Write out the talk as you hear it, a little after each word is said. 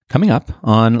coming up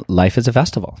on Life is a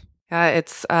Festival. Yeah,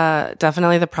 it's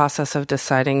definitely the process of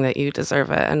deciding that you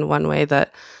deserve it. And one way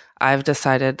that I've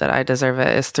decided that I deserve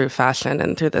it is through fashion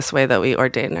and through this way that we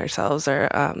ordain ourselves or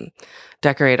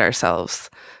decorate ourselves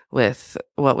with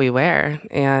what we wear.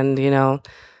 And,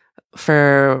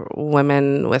 for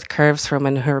women with curves, for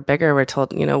women who are bigger, we're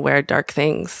told, wear dark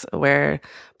things, wear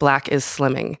black is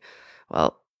slimming.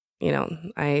 Well,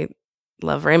 I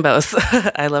love rainbows.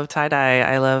 I love tie-dye.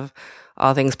 I love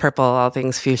all things purple, all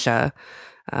things fuchsia.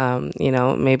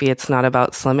 Maybe it's not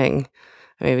about slimming.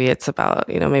 Maybe it's about,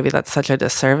 maybe that's such a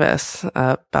disservice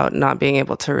about not being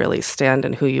able to really stand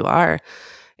in who you are.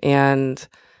 And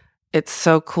it's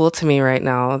so cool to me right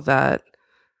now that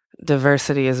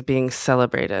diversity is being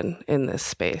celebrated in this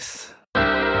space.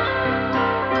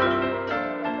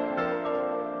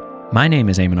 My name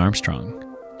is Eamon Armstrong,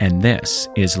 and this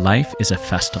is Life is a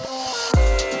Festival.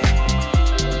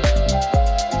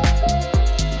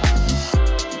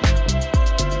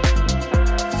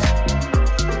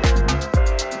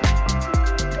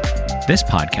 This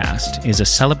podcast is a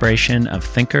celebration of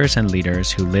thinkers and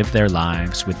leaders who live their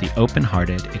lives with the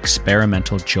open-hearted,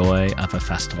 experimental joy of a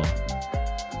festival.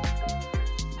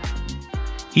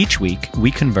 Each week,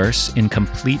 we converse in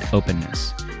complete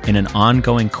openness, in an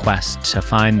ongoing quest to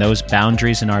find those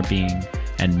boundaries in our being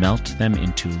and melt them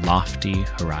into lofty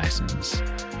horizons.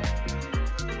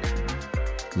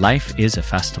 Life is a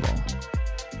festival,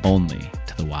 only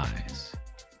to the wise.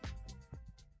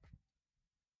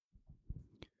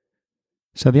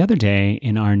 So the other day,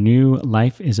 in our new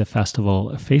Life is a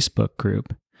Festival Facebook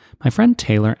group, my friend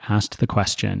Taylor asked the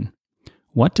question,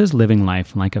 what does living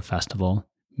life like a festival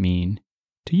mean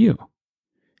to you?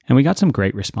 And we got some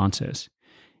great responses.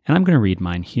 And I'm going to read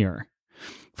mine here.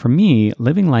 For me,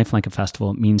 living life like a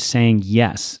festival means saying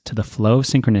yes to the flow of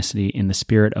synchronicity in the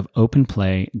spirit of open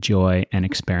play, joy, and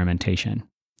experimentation.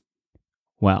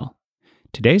 Well,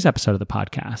 today's episode of the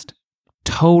podcast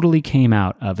totally came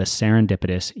out of a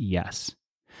serendipitous yes.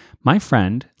 My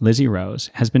friend, Lizzie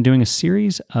Rose, has been doing a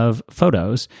series of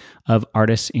photos of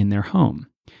artists in their home.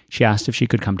 She asked if she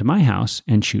could come to my house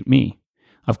and shoot me.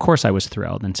 Of course, I was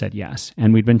thrilled and said yes,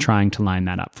 and we'd been trying to line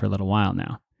that up for a little while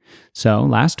now. So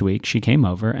last week, she came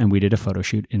over and we did a photo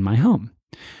shoot in my home.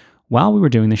 While we were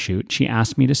doing the shoot, she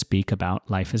asked me to speak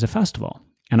about Life as a Festival,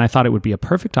 and I thought it would be a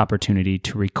perfect opportunity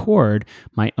to record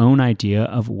my own idea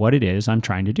of what it is I'm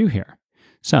trying to do here.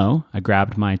 So I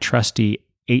grabbed my trusty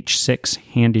H6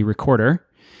 handy recorder,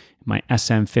 my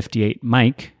SM58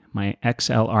 mic, my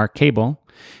XLR cable,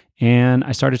 and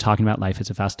I started talking about Life as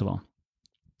a Festival.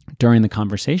 During the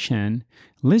conversation,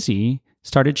 Lizzie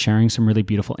started sharing some really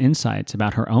beautiful insights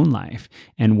about her own life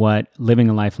and what living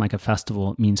a life like a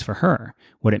festival means for her,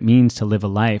 what it means to live a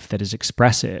life that is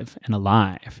expressive and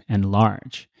alive and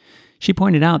large. She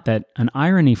pointed out that an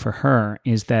irony for her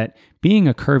is that being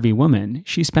a curvy woman,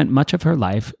 she spent much of her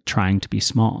life trying to be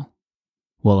small.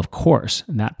 Well, of course,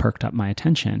 that perked up my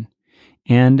attention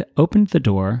and opened the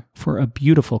door for a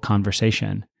beautiful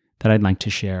conversation that I'd like to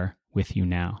share with you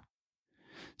now.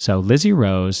 So Lizzie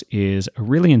Rose is a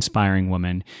really inspiring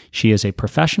woman. She is a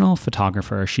professional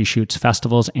photographer. She shoots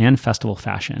festivals and festival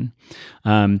fashion.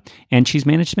 And she's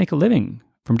managed to make a living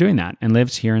from doing that and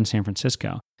lives here in San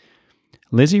Francisco.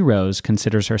 Lizzie Rose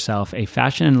considers herself a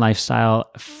fashion and lifestyle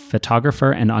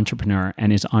photographer and entrepreneur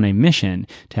and is on a mission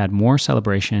to add more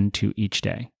celebration to each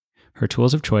day. Her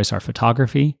tools of choice are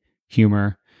photography,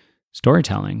 humor,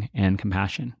 storytelling, and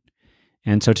compassion.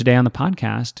 And so today on the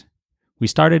podcast, we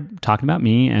started talking about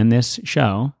me and this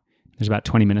show. There's about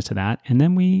 20 minutes of that. And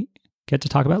then we get to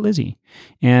talk about Lizzie.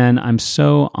 And I'm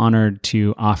so honored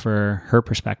to offer her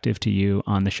perspective to you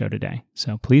on the show today.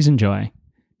 So please enjoy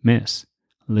Miss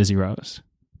Lizzie Rose.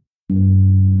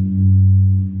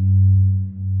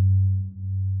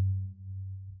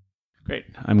 Great.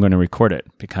 I'm going to record it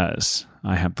because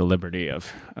I have the liberty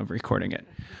of recording it.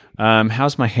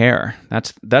 How's my hair?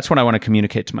 That's what I want to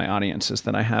communicate to my audience is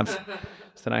that I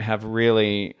have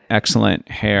really excellent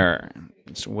hair.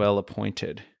 It's well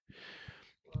appointed.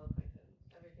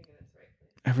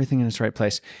 Everything in its right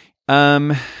place.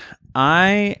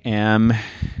 I am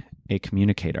a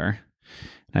communicator.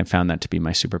 I found that to be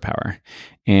my superpower.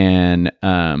 And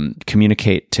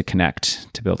communicate to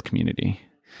connect, to build community.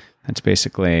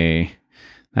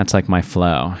 That's like my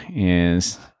flow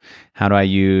is how do I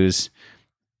use,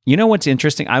 what's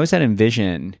interesting? I was at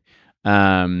Envision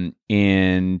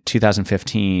in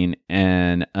 2015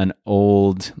 and an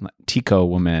old Tico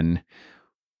woman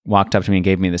walked up to me and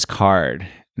gave me this card. And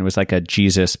it was like a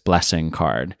Jesus blessing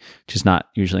card, which is not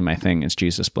usually my thing. It's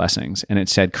Jesus blessings. And it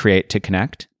said, create to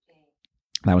connect.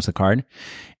 That was the card.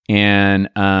 And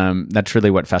that's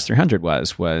really what Fest 300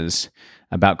 was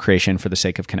about creation for the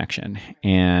sake of connection.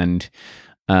 And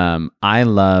I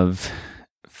love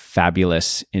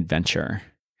fabulous adventure.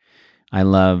 I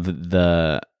love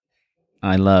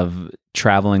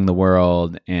traveling the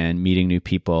world and meeting new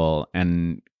people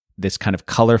and this kind of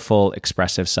colorful,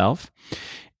 expressive self.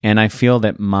 And I feel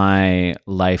that my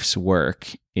life's work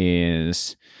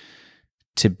is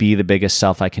to be the biggest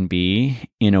self I can be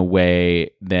in a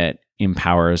way that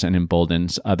empowers and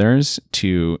emboldens others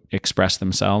to express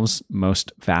themselves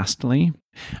most vastly.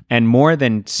 And more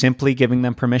than simply giving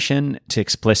them permission, to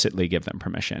explicitly give them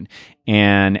permission.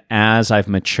 And as I've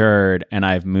matured and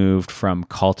I've moved from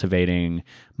cultivating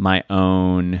my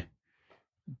own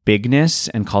bigness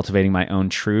and cultivating my own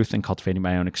truth and cultivating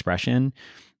my own expression,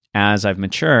 as I've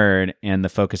matured and the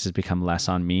focus has become less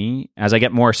on me, as I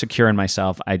get more secure in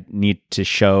myself, I need to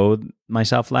show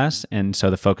myself less. And so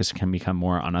the focus can become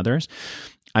more on others.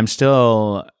 I'm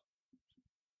still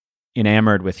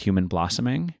enamored with human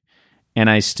blossoming. And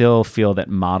I still feel that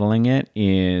modeling it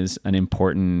is an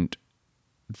important,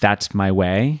 that's my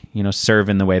way, serve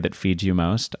in the way that feeds you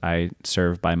most. I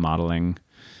serve by modeling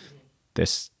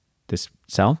this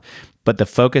self, but the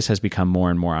focus has become more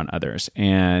and more on others.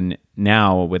 And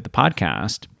now with the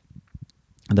podcast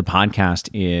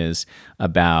is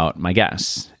about my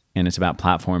guests, and it's about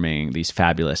platforming these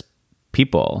fabulous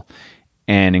people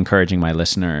and encouraging my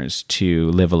listeners to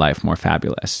live a life more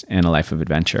fabulous and a life of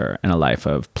adventure and a life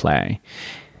of play.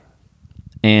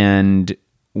 And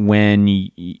when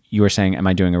you were saying, am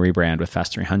I doing a rebrand with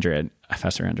Fest 300?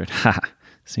 Fest 300,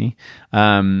 see?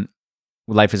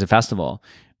 Life is a Festival.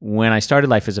 When I started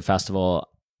Life is a Festival,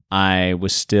 I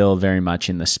was still very much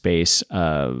in the space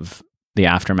of the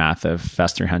aftermath of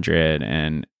Fest 300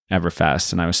 and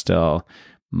Everfest. And I was still,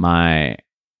 my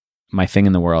thing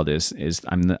in the world is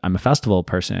I'm a festival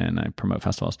person. I promote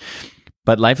festivals,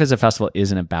 but Life is a Festival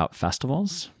isn't about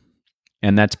festivals.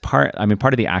 And that's part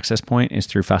of the access point is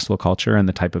through festival culture and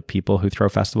the type of people who throw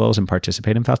festivals and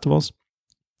participate in festivals.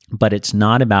 But it's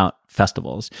not about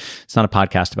festivals. It's not a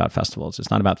podcast about festivals. It's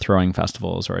not about throwing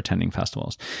festivals or attending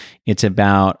festivals. It's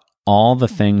about all the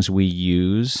things we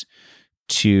use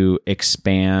to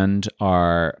expand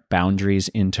our boundaries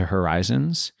into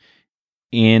horizons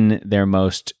in their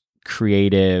most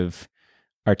creative,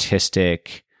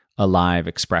 artistic, alive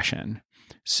expression.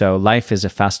 So Life is a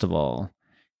Festival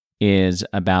is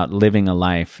about living a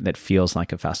life that feels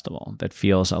like a festival, that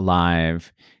feels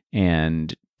alive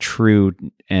and true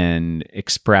and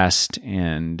expressed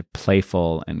and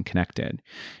playful and connected.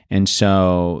 And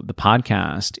so the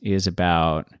podcast is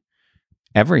about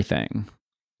everything,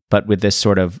 but with this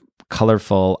sort of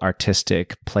colorful,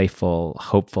 artistic, playful,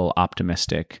 hopeful,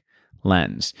 optimistic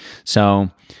lens.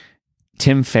 So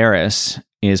Tim Ferriss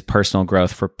is personal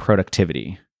growth for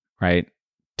productivity, right?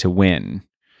 To win.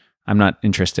 I'm not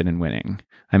interested in winning.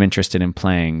 I'm interested in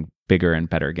playing bigger and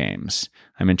better games.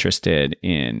 I'm interested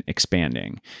in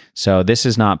expanding. So this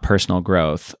is not personal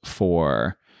growth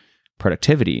for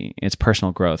productivity. It's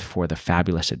personal growth for the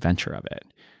fabulous adventure of it.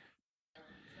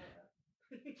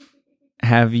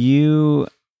 Have you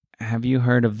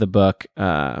heard of the book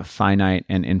Finite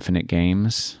and Infinite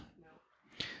Games?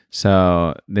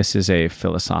 So this is a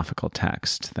philosophical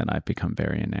text that I've become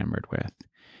very enamored with.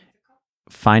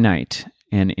 Finite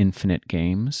and Infinite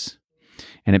Games.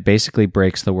 And it basically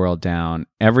breaks the world down.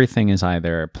 Everything is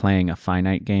either playing a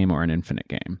finite game or an infinite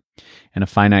game. And a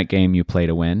finite game you play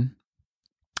to win,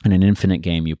 and an infinite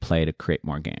game you play to create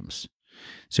more games.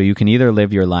 So you can either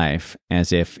live your life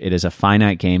as if it is a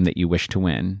finite game that you wish to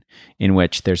win, in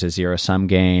which there's a zero-sum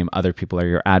game, other people are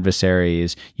your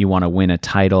adversaries, you want to win a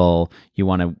title, you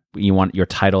want your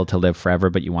title to live forever,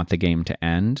 but you want the game to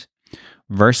end.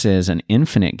 Versus an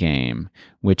infinite game,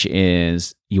 which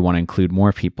is you want to include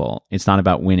more people. It's not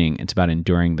about winning. It's about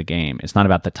enduring the game. It's not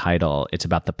about the title. It's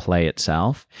about the play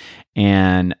itself.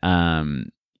 And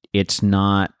it's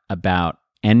not about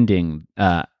ending.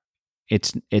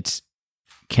 It's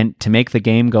to make the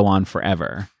game go on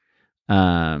forever,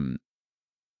 not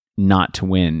to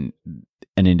win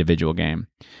an individual game.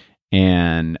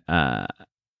 And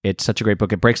it's such a great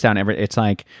book. It breaks down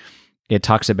it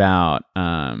talks about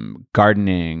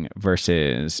gardening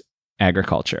versus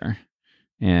agriculture,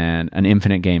 and an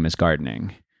infinite game is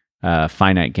gardening. A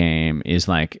finite game is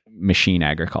like machine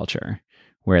agriculture,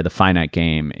 where the finite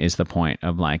game is the point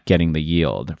of like getting the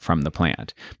yield from the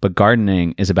plant. But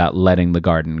gardening is about letting the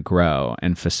garden grow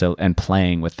and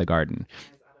playing with the garden.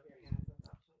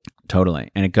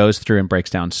 Totally. And it goes through and breaks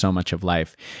down so much of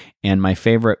life. And my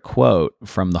favorite quote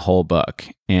from the whole book,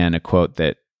 and a quote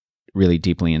that really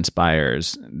deeply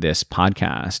inspires this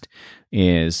podcast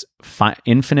is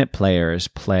infinite players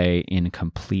play in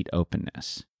complete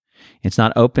openness. It's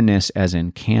not openness as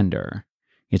in candor.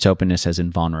 It's openness as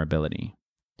in vulnerability.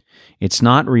 It's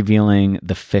not revealing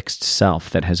the fixed self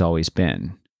that has always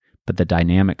been, but the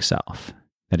dynamic self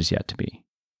that is yet to be.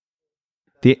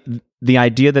 The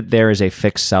idea that there is a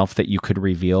fixed self that you could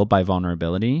reveal by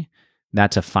vulnerability,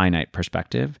 that's a finite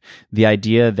perspective. The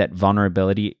idea that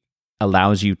vulnerability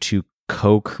allows you to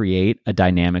co-create a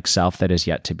dynamic self that is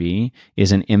yet to be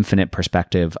is an infinite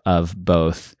perspective of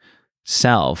both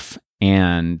self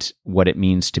and what it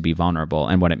means to be vulnerable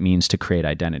and what it means to create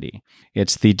identity.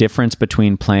 It's the difference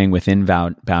between playing within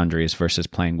boundaries versus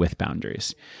playing with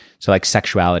boundaries. So like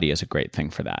sexuality is a great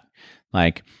thing for that.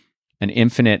 Like an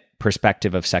infinite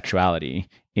perspective of sexuality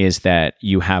is that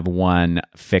you have one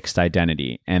fixed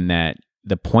identity and that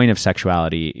the point of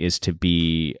sexuality is to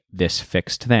be this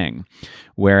fixed thing.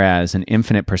 Whereas an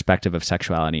infinite perspective of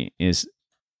sexuality is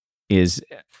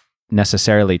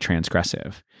necessarily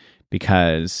transgressive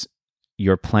because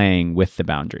you're playing with the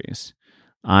boundaries.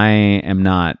 I am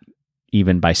not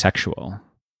even bisexual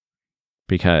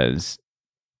because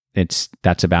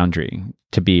that's a boundary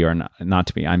to be or not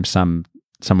to be. I'm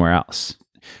somewhere else.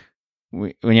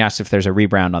 When you asked if there's a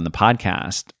rebrand on the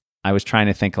podcast, I was trying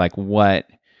to think like what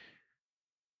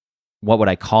would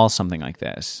I call something like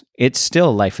this? It's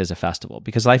still Life is a Festival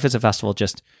because Life is a Festival,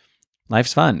 just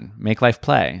life's fun, make life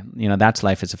play. That's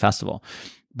Life is a Festival.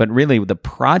 But really the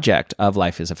project of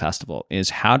Life is a Festival is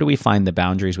how do we find the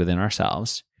boundaries within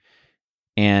ourselves?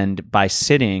 And by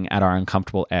sitting at our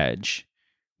uncomfortable edge,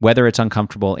 whether it's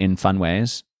uncomfortable in fun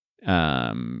ways,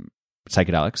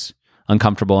 psychedelics,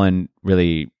 uncomfortable in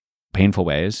really painful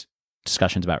ways,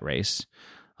 discussions about race,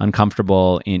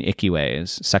 uncomfortable in icky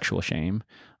ways, sexual shame,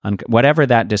 whatever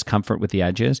that discomfort with the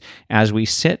edge is, as we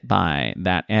sit by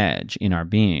that edge in our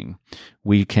being,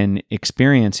 we can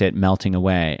experience it melting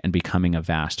away and becoming a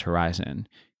vast horizon.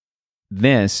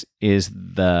 This is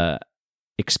the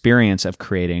experience of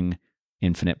creating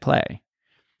infinite play.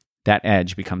 That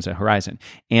edge becomes a horizon.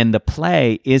 And the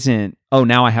play isn't, oh,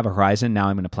 now I have a horizon, now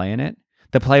I'm going to play in it.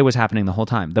 The play was happening the whole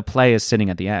time. The play is sitting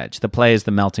at the edge. The play is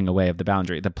the melting away of the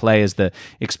boundary. The play is the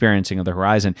experiencing of the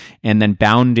horizon and then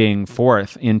bounding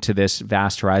forth into this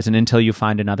vast horizon until you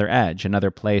find another edge,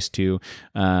 another place to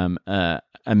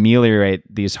ameliorate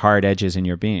these hard edges in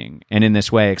your being. And in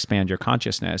this way, expand your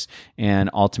consciousness and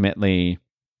ultimately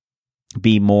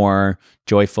be more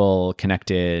joyful,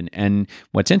 connected. And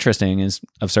what's interesting is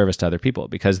of service to other people,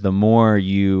 because the more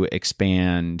you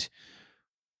expand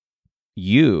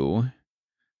you,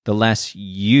 the less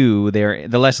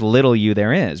little you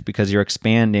there is, because you're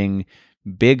expanding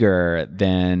bigger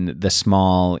than the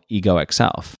small egoic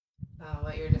self.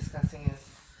 What you're discussing is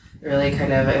really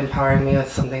kind of empowering me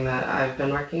with something that I've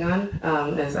been working on,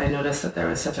 is I noticed that there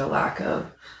was such a lack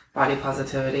of body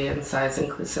positivity and size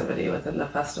inclusivity within the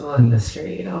festival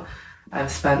industry.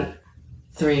 I've spent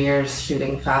 3 years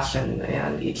shooting fashion,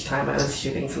 and each time I was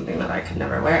shooting something that I could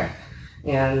never wear.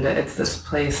 And it's this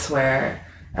place where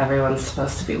everyone's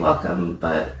supposed to be welcome,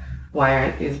 but why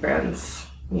aren't these brands,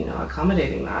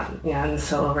 accommodating that? And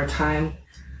so over time,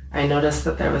 I noticed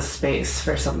that there was space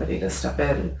for somebody to step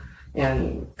in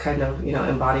and kind of,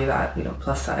 embody that,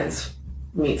 plus size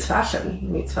meets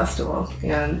fashion, meets festival.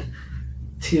 And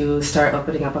to start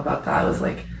opening up about that was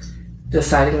like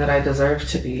deciding that I deserved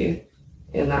to be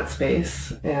in that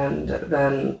space, and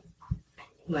then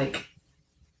like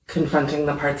confronting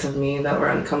the parts of me that were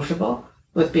uncomfortable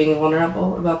with being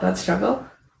vulnerable about that struggle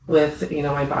with,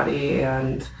 my body,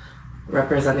 and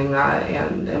representing that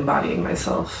and embodying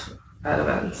myself at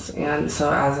events. And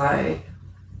so as I,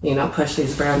 push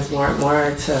these brands more and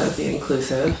more to be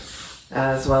inclusive,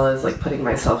 as well as like putting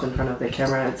myself in front of the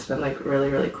camera, it's been like really,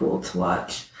 really cool to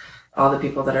watch all the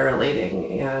people that are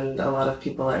relating. And a lot of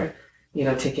people are,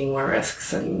 taking more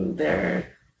risks, and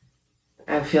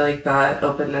I feel like that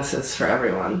openness is for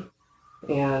everyone.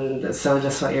 And so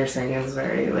just what you're saying is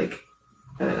very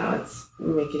it's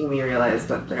making me realize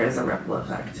that there is a ripple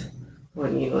effect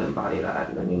when you embody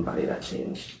that, when you embody that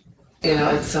change.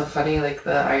 It's so funny, like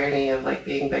the irony of like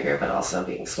being bigger but also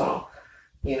being small,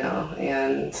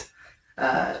 and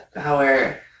how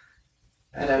we're,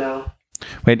 I don't know.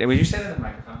 Wait, would you say that in the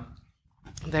microphone?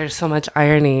 There's so much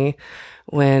irony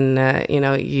when,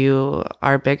 you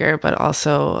are bigger but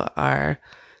also are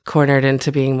cornered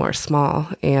into being more small.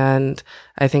 And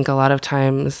I think a lot of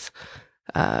times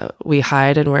we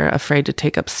hide and we're afraid to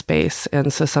take up space.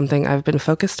 And so something I've been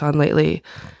focused on lately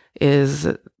is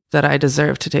that I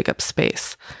deserve to take up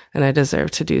space, and I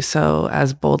deserve to do so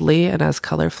as boldly and as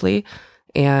colorfully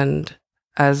and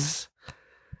as,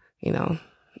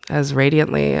 as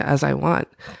radiantly as I want.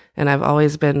 And I've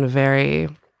always been very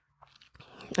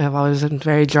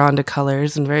drawn to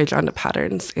colors and very drawn to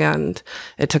patterns. And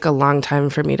it took a long time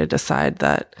for me to decide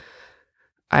that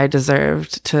I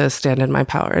deserved to stand in my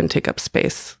power and take up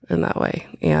space in that way.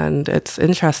 And it's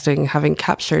interesting, having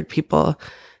captured people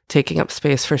taking up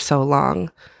space for so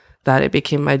long, that it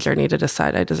became my journey to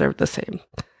decide I deserved the same.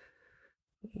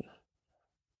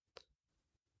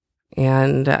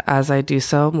 And as I do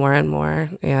so more and more,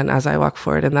 and as I walk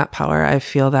forward in that power, I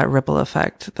feel that ripple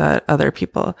effect that other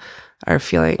people are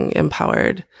feeling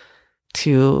empowered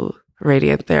to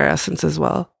radiate their essence as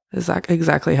well. Is that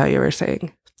exactly how you were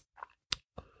saying?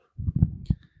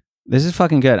 This is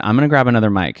fucking good. I'm going to grab another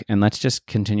mic and let's just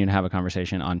continue to have a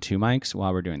conversation on 2 mics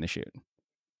while we're doing the shoot.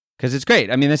 Because it's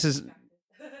great. I mean, this is...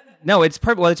 No, it's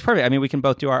perfect. Well, it's perfect. I mean, we can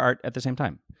both do our art at the same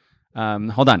time.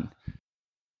 Hold on.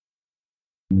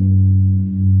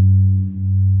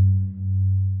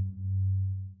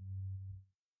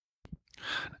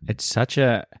 It's such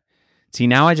a... See,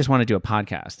 now I just want to do a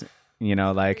podcast.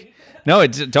 No,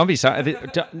 don't be sorry.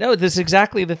 No, this is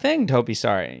exactly the thing. Don't be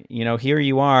sorry. Here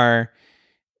you are,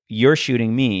 you're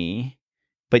shooting me,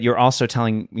 but you're also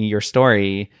telling me your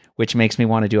story, which makes me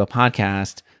want to do a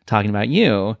podcast talking about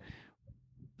you.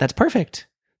 That's perfect.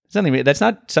 That's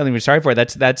not something we're sorry for.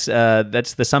 That's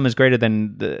the sum is greater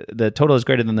than the total is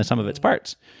greater than the sum of its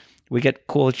parts. We get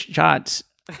cool shots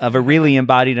of a really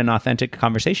embodied and authentic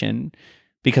conversation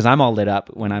because I'm all lit up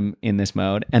when I'm in this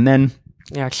mode. And then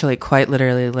you're actually quite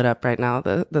literally lit up right now.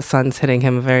 The sun's hitting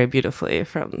him very beautifully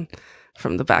from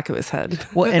the back of his head.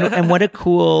 Well, and what a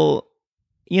cool,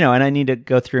 and I need to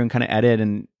go through and kind of edit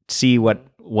and see what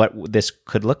this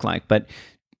could look like. But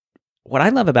what I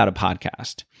love about a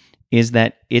podcast is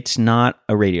that it's not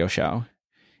a radio show.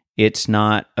 It's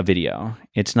not a video.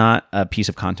 It's not a piece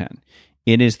of content.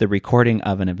 It is the recording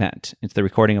of an event. It's the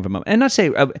recording of a moment. And not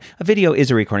say a video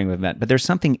is a recording of an event, but there's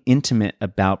something intimate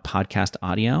about podcast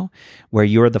audio where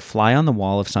you're the fly on the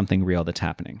wall of something real that's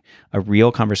happening, a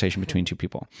real conversation between two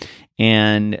people.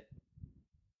 And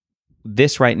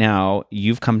this right now,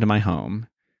 you've come to my home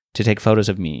to take photos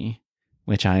of me,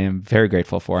 which I am very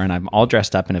grateful for. And I'm all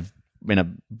dressed up in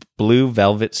a blue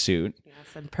velvet suit.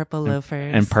 Yes, and purple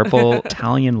loafers. And purple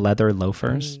Italian leather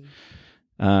loafers.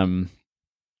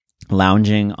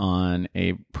 Lounging on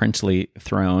a princely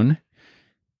throne,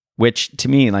 which to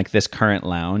me, like this current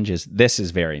lounge is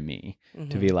very me.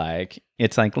 To be like,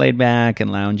 it's like laid back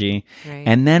and loungy. Right.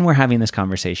 And then we're having this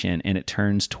conversation and it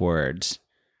turns towards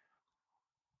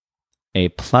a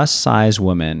plus size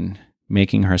woman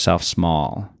making herself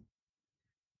small.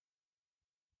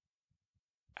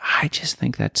 I just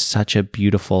think that's such a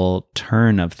beautiful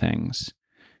turn of things.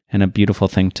 And a beautiful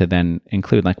thing to then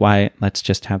include, like, why? Let's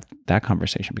just have that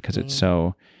conversation because it's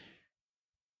so.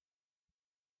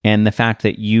 And the fact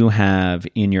that you have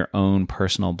in your own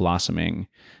personal blossoming,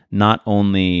 not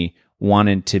only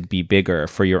wanted to be bigger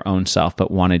for your own self, but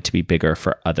wanted to be bigger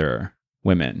for other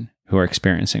women who are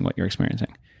experiencing what you're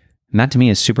experiencing. And that to me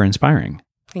is super inspiring.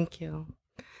 Thank you.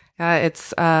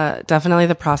 It's definitely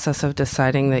the process of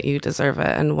deciding that you deserve it.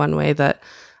 And one way that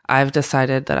I've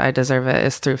decided that I deserve it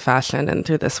is through fashion and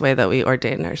through this way that we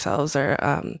ordain ourselves or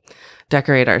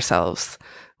decorate ourselves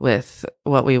with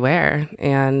what we wear.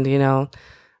 And,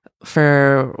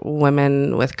 for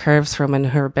women with curves, for women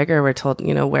who are bigger, we're told,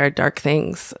 wear dark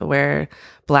things, wear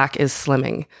black is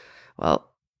slimming.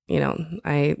 Well,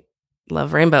 I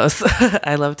love rainbows.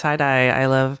 I love tie-dye. I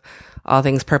love all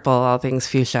things purple, all things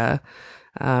fuchsia.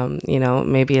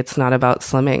 Maybe it's not about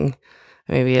slimming.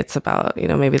 Maybe it's about,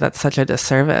 maybe that's such a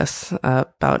disservice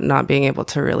about not being able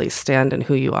to really stand in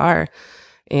who you are.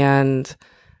 And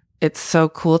it's so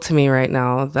cool to me right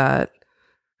now that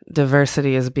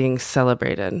diversity is being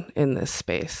celebrated in this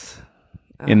space.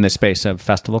 In the space of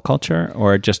festival culture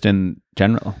or just in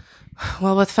general?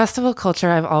 Well, with festival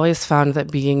culture, I've always found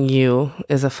that being you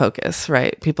is a focus,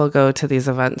 right? People go to these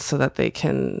events so that they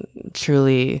can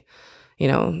truly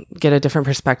get a different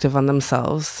perspective on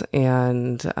themselves.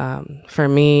 And for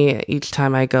me, each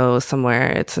time I go somewhere,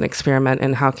 it's an experiment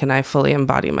in how can I fully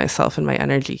embody myself and my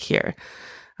energy here.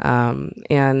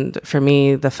 And for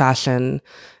me, the fashion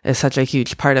is such a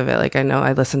huge part of it. Like I know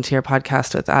I listened to your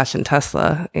podcast with Ash and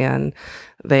Tesla, and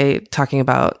they talking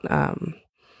about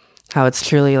how it's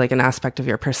truly like an aspect of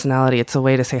your personality. It's a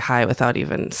way to say hi without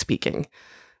even speaking.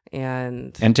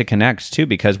 And to connect too,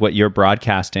 because what you're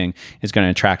broadcasting is going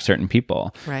to attract certain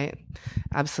people. Right.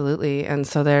 Absolutely. And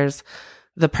so there's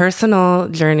the personal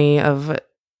journey of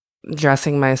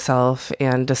dressing myself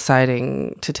and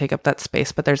deciding to take up that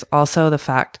space. But there's also the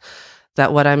fact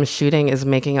that what I'm shooting is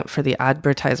making up for the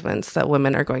advertisements that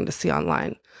women are going to see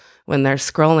online. when they're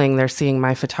scrolling, they're seeing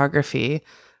my photography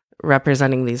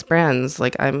representing these brands.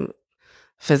 Like I'm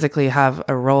physically have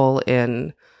a role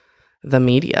in the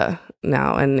media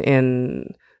now and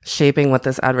in shaping what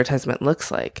this advertisement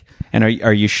looks like. And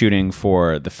are you shooting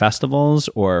for the festivals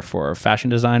or for fashion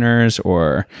designers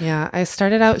or? Yeah, I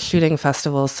started out shooting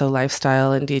festivals, so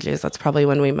lifestyle and DJs. That's probably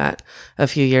when we met a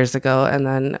few years ago. And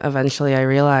then eventually I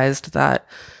realized that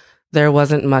there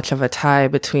wasn't much of a tie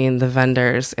between the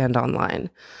vendors and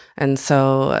online. And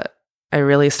so I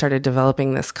really started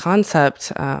developing this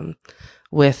concept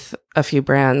with a few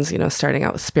brands, starting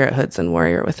out with Spirit Hoods and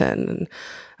Warrior Within,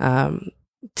 and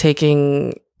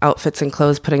taking outfits and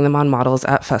clothes, putting them on models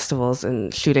at festivals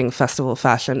and shooting festival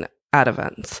fashion at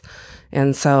events.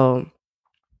 And so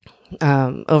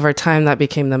over time, that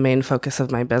became the main focus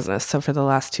of my business. So for the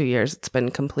last 2 years, it's been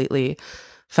completely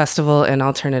festival and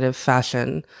alternative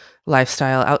fashion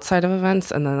lifestyle outside of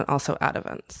events and then also at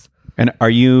events. And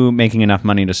are you making enough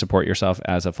money to support yourself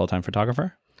as a full-time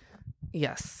photographer?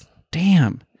 Yes.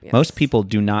 Damn. Yes. Most people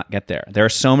do not get there. There are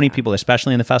so many people,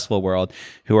 especially in the festival world,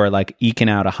 who are like eking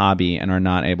out a hobby and are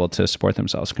not able to support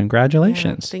themselves.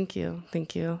 Congratulations. Yeah, thank you.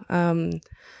 Thank you.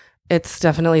 It's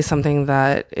definitely something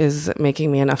that is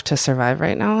making me enough to survive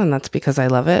right now, and that's because I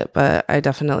love it. But I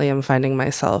definitely am finding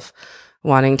myself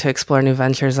wanting to explore new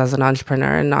ventures as an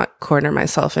entrepreneur and not corner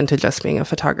myself into just being a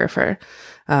photographer.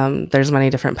 There's many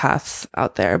different paths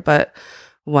out there, but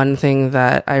one thing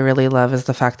that I really love is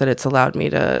the fact that it's allowed me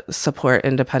to support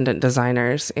independent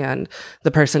designers and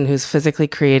the person who's physically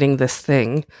creating this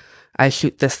thing. I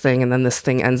shoot this thing and then this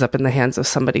thing ends up in the hands of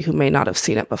somebody who may not have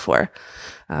seen it before.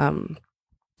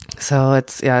 So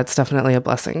it's definitely a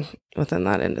blessing within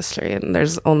that industry. And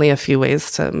there's only a few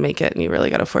ways to make it, and you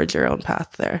really got to forge your own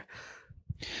path there.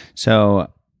 So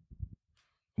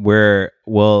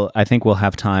I think we'll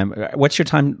have time. What's your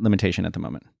time limitation at the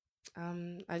moment?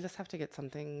 I just have to get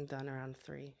something done around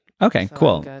 3. Okay, so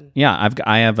cool. Yeah,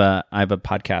 I have a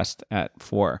podcast at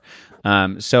 4.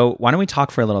 So why don't we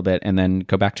talk for a little bit and then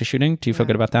go back to shooting? Do you feel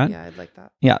good about that? Yeah, I'd like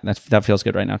that. Yeah, that feels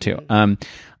good right now too.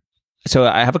 So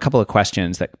I have a couple of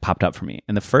questions that popped up for me.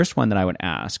 And the first one that I would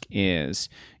ask is,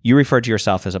 you refer to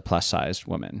yourself as a plus-sized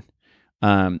woman.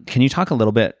 Can you talk a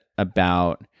little bit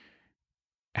about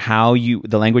how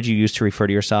the language you use to refer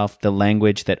to yourself, the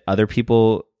language that other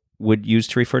people would use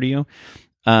to refer to you?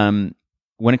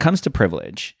 When it comes to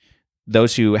privilege,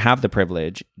 those who have the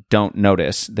privilege don't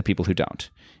notice the people who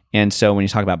don't. And so when you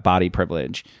talk about body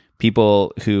privilege,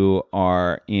 people who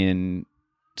are in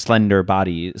slenderer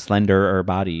bodies,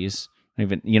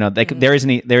 even, there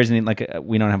isn't like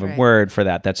we don't have a word for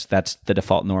that. That's the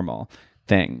default normal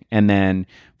thing. And then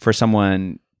for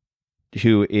someone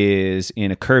who is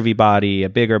in a curvy body, a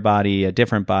bigger body, a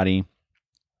different body,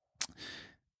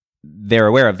 they're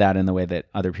aware of that in the way that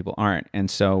other people aren't. And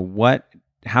so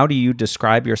how do you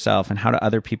describe yourself, and how do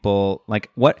other people,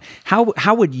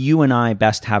 how would you and I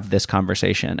best have this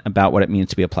conversation about what it means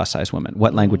to be a plus size woman?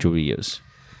 What language would we use?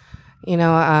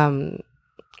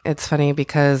 It's funny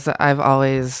because I've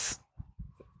always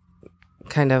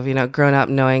kind of, grown up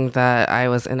knowing that I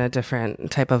was in a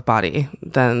different type of body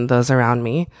than those around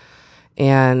me.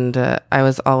 And I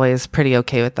was always pretty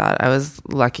okay with that. I was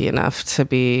lucky enough to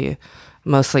be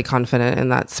mostly confident in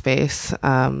that space.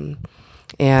 And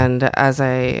as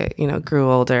I,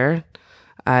 grew older,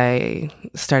 I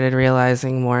started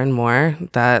realizing more and more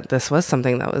that this was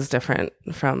something that was different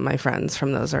from my friends,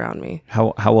 from those around me.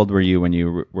 How old were you when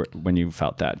you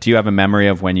felt that? Do you have a memory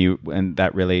of when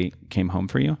that really came home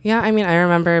for you? Yeah, I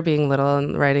remember being little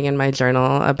and writing in my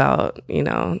journal about,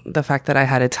 the fact that I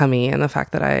had a tummy and the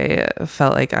fact that I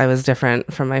felt like I was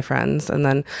different from my friends. And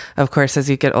then, of course,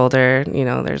 as you get older,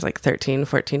 there's like 13,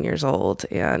 14 years old,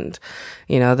 and,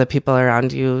 the people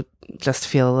around you just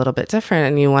feel a little bit different,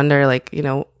 and you wonder,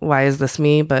 why is this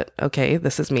me? But okay,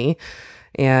 this is me,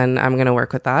 and I'm going to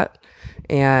work with that.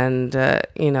 And,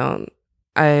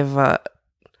 I've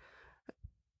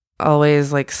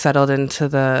always settled into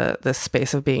the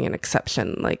space of being an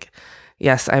exception.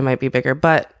 Yes, I might be bigger,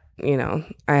 but, I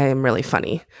am really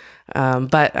funny.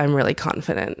 But I'm really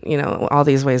confident, all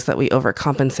these ways that we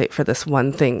overcompensate for this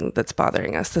one thing that's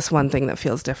bothering us, this one thing that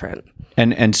feels different.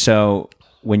 And so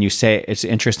when you say, it's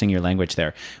interesting, your language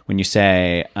there, when you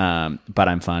say, but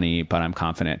I'm funny, but I'm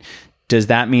confident, does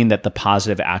that mean that the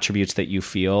positive attributes that you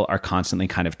feel are constantly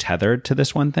kind of tethered to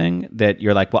this one thing, that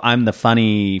you're like, well, I'm the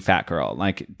funny fat girl?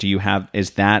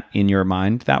 Is that in your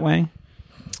mind that way?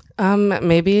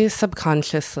 Maybe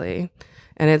subconsciously.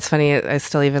 And it's funny, I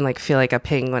still even feel like a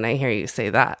ping when I hear you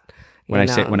say that.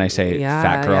 When I say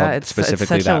fat girl,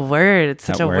 specifically it's such a word. It's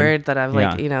such a word that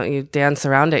I've you dance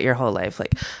around it your whole life.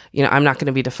 Like, I'm not going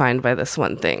to be defined by this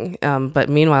one thing. But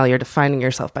meanwhile, you're defining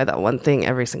yourself by that one thing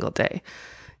every single day.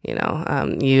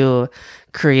 You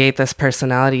create this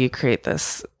personality, you create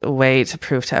this way to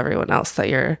prove to everyone else that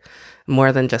you're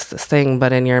more than just this thing,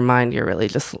 but in your mind, you're really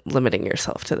just limiting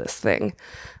yourself to this thing.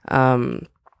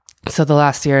 So the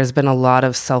last year has been a lot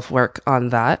of self-work on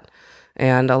that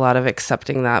and a lot of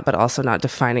accepting that, but also not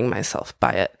defining myself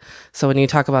by it. So when you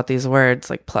talk about these words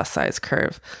like plus size,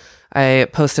 curve, I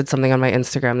posted something on my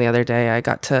Instagram the other day. I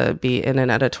got to be in an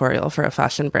editorial for a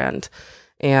fashion brand,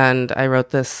 and I wrote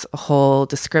this whole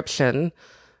description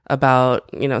about,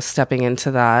 stepping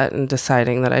into that and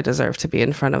deciding that I deserve to be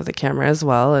in front of the camera as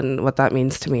well and what that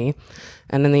means to me.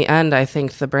 And in the end, I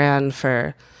thanked the brand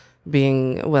for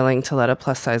being willing to let a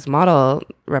plus size model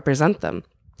represent them.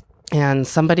 And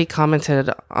somebody commented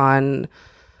on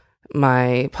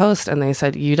my post and they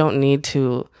said, you don't need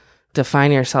to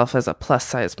define yourself as a plus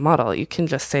size model. You can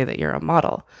just say that you're a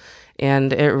model.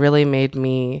 And it really made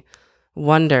me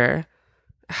wonder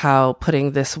how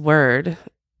putting this word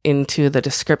into the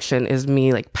description is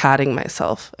me like patting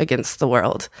myself against the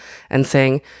world and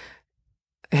saying,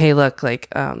 hey, look, like,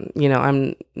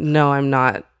 I'm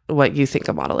not what you think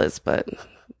a model is, but,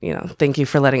 thank you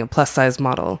for letting a plus size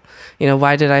model,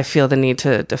 why did I feel the need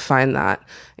to define that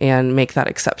and make that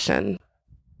exception?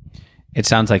 It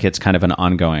sounds like it's kind of an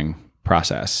ongoing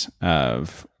process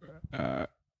of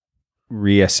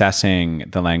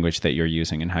reassessing the language that you're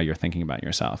using and how you're thinking about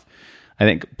yourself. I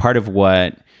think part of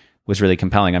what was really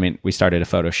compelling, I mean, we started a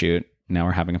photo shoot, now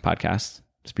we're having a podcast.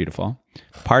 It's beautiful.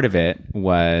 Part of it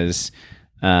was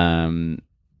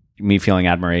me feeling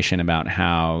admiration about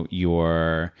how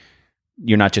you're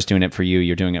not just doing it for you,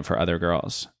 you're doing it for other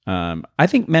girls. I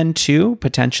think men too,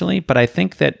 potentially, but I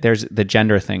think that there's the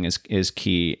gender thing is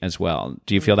key as well.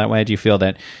 Do you feel that way? Do you feel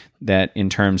that in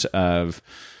terms of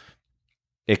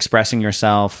expressing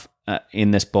yourself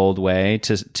in this bold way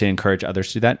to encourage others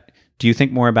to do that? Do you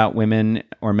think more about women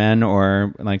or men,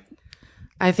 or like?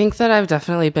 I think that I've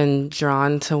definitely been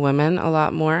drawn to women a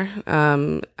lot more.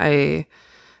 I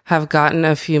have gotten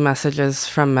a few messages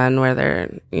from men where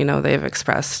they've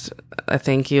expressed a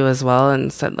thank you as well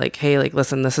and said like, hey, like,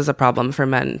 listen, this is a problem for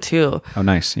men too. Oh,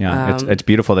 nice. Yeah. It's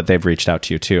beautiful that they've reached out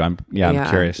to you too. I'm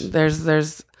curious.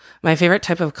 There's my favorite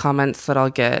type of comments that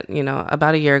I'll get,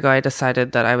 about a year ago, I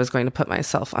decided that I was going to put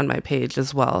myself on my page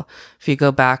as well. If you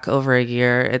go back over a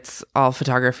year, it's all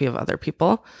photography of other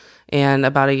people. And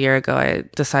about a year ago, I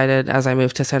decided as I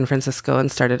moved to San Francisco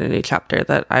and started a new chapter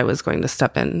that I was going to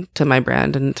step into my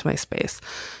brand and into my space.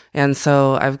 And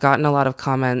so I've gotten a lot of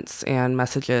comments and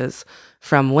messages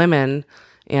from women.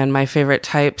 And my favorite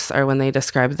types are when they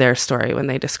describe their story, when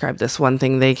they describe this one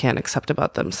thing they can't accept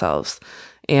about themselves.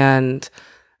 And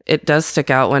it does stick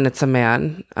out when it's a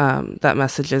man that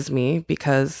messages me,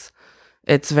 because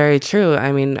it's very true.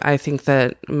 I mean, I think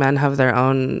that men have their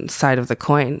own side of the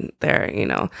coin there.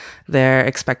 They're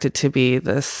expected to be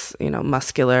this,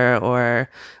 muscular or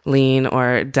lean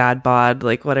or dad bod.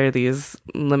 Like, what are these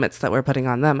limits that we're putting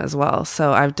on them as well?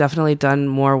 So I've definitely done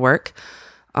more work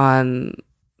on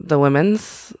the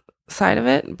women's side of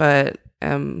it, but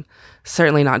I'm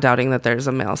certainly not doubting that there's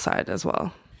a male side as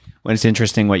well. Well, it's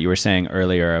interesting what you were saying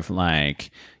earlier of like,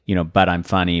 but I'm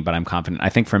funny, but I'm confident. I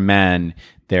think for men,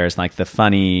 there's like the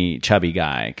funny, chubby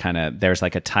guy kind of, there's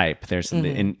like a type. There's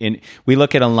we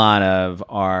look at a lot of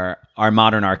our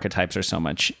modern archetypes are so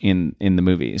much in the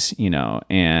movies,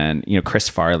 and, Chris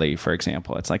Farley, for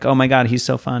example, it's like, oh my God, he's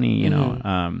so funny,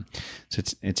 so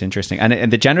it's interesting.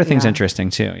 And the gender thing's interesting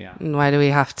too. Yeah. And why do we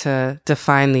have to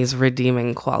define these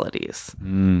redeeming qualities?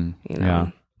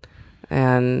 Yeah.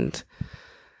 And,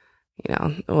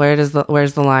 where's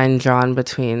the line drawn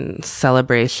between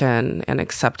celebration and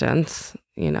acceptance?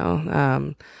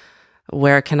 Where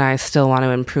can I still want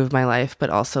to improve my life, but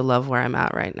also love where I'm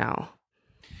at right now?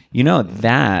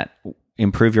 That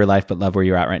improve your life, but love where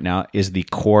you're at right now is the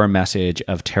core message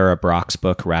of Tara Brach's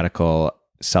book, Radical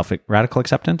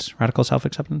Self-Acceptance.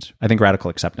 I think Radical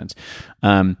Acceptance.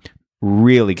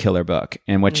 Really killer book.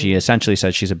 And what she essentially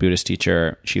says, she's a Buddhist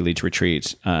teacher. She leads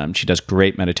retreats. She does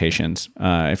great meditations.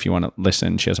 If you want to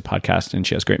listen, she has a podcast and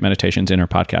she has great meditations in her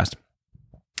podcast.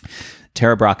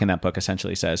 Tara Brach in that book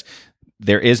essentially says,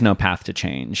 there is no path to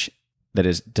change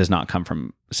that does not come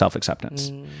from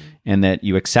self-acceptance, and that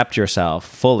you accept yourself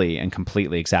fully and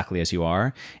completely exactly as you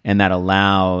are. And that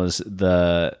allows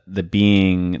the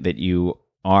being that you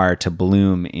are to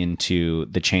bloom into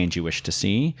the change you wish to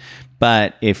see.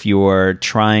 But if you're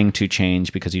trying to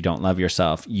change because you don't love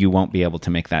yourself, you won't be able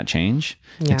to make that change.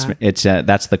 Yeah. It's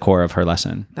that's the core of her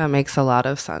lesson. That makes a lot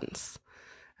of sense.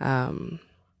 It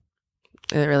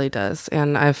really does.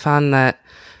 And I've found that,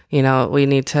 we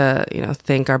need to,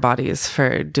 thank our bodies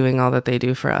for doing all that they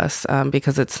do for us,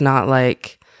 because it's not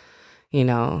like,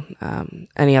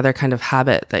 any other kind of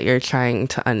habit that you're trying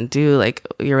to undo. Like,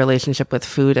 your relationship with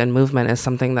food and movement is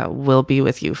something that will be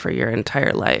with you for your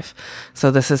entire life.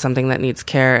 So this is something that needs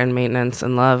care and maintenance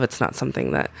and love. It's not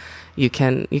something that you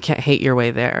can't hate your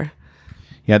way there.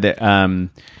 Yeah.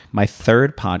 My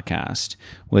third podcast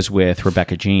was with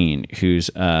Rebecca Jean, who's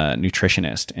a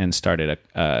nutritionist and started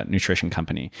a nutrition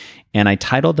company. And I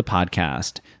titled the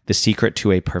podcast, "The Secret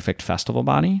to a Perfect Festival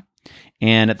Body."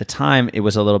 And at the time, it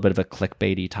was a little bit of a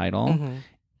clickbaity title. Mm-hmm.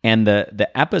 And the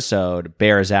episode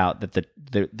bears out that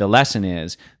the lesson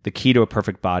is the key to a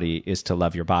perfect body is to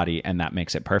love your body, and that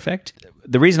makes it perfect.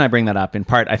 The reason I bring that up, in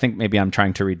part, I think maybe I'm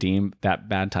trying to redeem that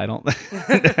bad title,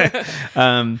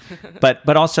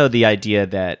 but also the idea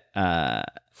that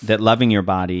loving your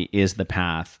body is the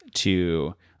path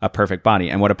to a perfect body.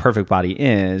 And what a perfect body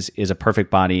is a perfect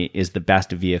body is the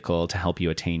best vehicle to help you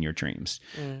attain your dreams.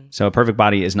 So a perfect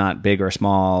body is not big or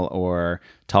small or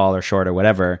tall or short or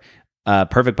whatever. A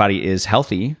perfect body is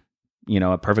healthy.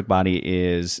 A perfect body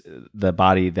is the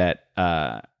body that,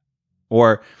 not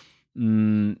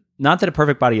that a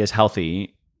perfect body is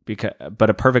healthy, but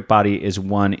a perfect body is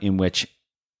one in which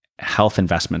health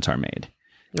investments are made.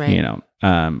 Right.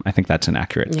 I think that's an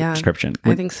accurate description.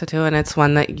 I think so too. And it's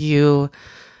one that you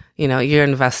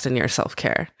invest in your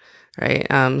self-care, right?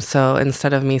 So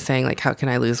instead of me saying like, how can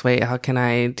I lose weight? How can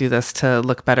I do this to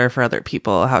look better for other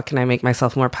people? How can I make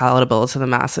myself more palatable to the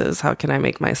masses? How can I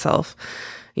make myself,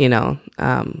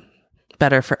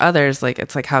 better for others? Like,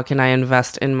 it's like, how can I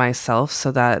invest in myself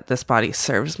so that this body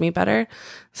serves me better?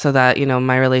 So that,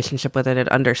 my relationship with it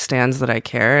understands that I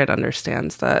care. It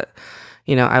understands that,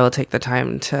 I will take the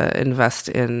time to invest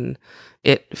in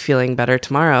it feeling better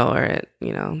tomorrow, or it,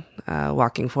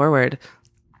 walking forward.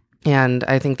 And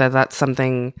I think that that's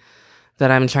something that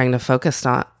I'm trying to focus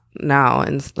on now.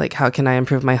 And like, how can I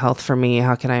improve my health for me?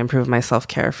 How can I improve my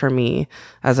self-care for me,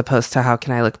 as opposed to how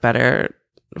can I look better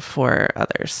for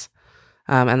others?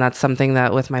 And that's something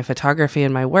that with my photography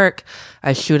and my work,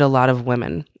 I shoot a lot of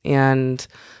women, and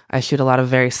I shoot a lot of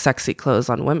very sexy clothes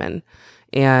on women.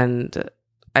 And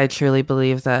I truly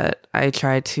believe that I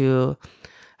try to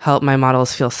help my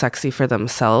models feel sexy for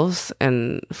themselves,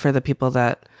 and for the people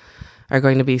that are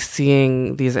going to be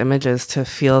seeing these images to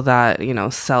feel that,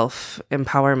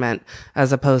 self-empowerment,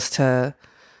 as opposed to,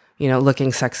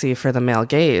 looking sexy for the male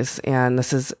gaze. And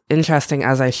this is interesting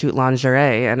as I shoot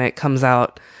lingerie, and it comes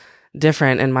out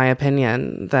different, in my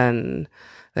opinion, than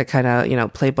the kind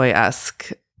of,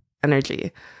 Playboy-esque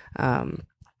energy.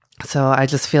 So I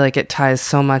just feel like it ties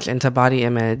so much into body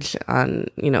image on,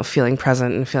 feeling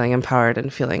present and feeling empowered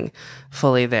and feeling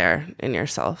fully there in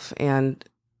yourself. And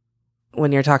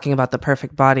when you're talking about the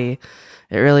perfect body,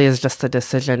 it really is just a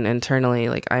decision internally.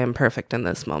 Like, I am perfect in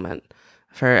this moment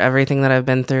for everything that I've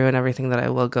been through and everything that I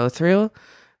will go through.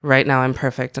 Right now I'm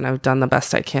perfect, and I've done the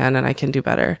best I can, and I can do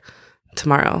better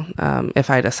tomorrow, if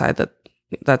I decide that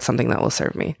that's something that will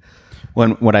serve me.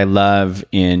 What I love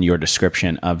in your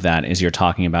description of that is you're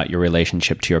talking about your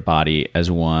relationship to your body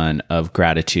as one of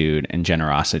gratitude and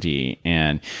generosity.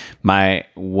 And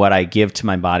what I give to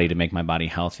my body to make my body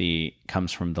healthy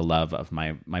comes from the love of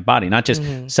my body, not just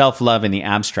self-love in the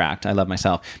abstract. I love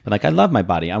myself, but like, I love my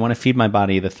body. I want to feed my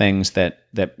body the things that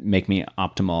make me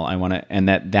optimal. And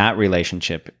that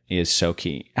relationship is so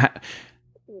key.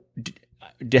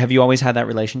 Have you always had that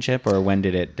relationship, or when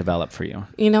did it develop for you?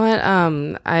 You know what?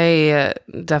 I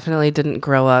definitely didn't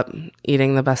grow up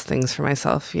eating the best things for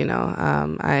myself. We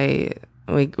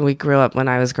grew up, when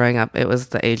I was growing up, it was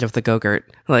the age of the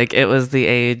Go-Gurt. Like, it was the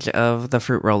age of the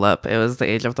fruit roll-up. It was the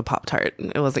age of the Pop-Tart.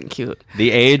 It wasn't cute.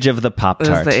 The age of the Pop-Tart.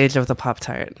 It was the age of the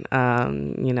Pop-Tart.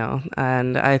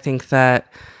 And I think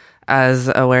that as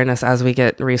awareness, as we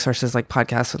get resources like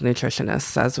podcasts with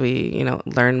nutritionists, as we,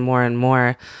 learn more and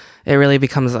more, it really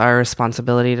becomes our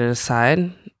responsibility to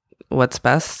decide what's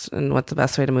best and what the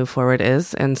best way to move forward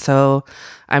is. And so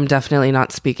I'm definitely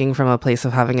not speaking from a place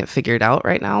of having it figured out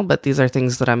right now, but these are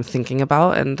things that I'm thinking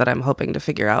about and that I'm hoping to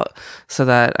figure out so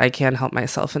that I can help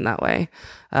myself in that way.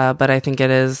 But I think it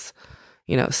is,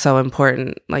 so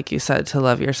important, like you said, to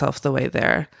love yourself the way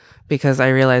there, because I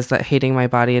realized that hating my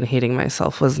body and hating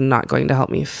myself was not going to help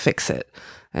me fix it.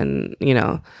 And,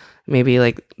 maybe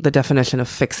like the definition of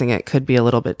fixing it could be a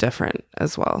little bit different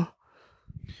as well.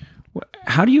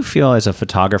 how do you feel as a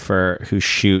photographer who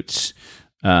shoots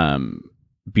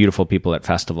beautiful people at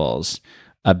festivals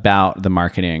about the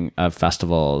marketing of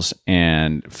festivals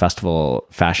and festival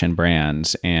fashion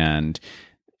brands? And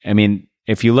I mean,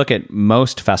 if you look at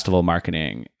most festival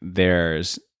marketing,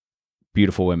 there's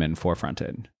beautiful women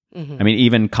forefronted. Mm-hmm. I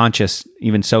mean,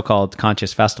 even so-called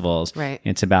conscious festivals, right.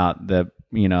 It's about the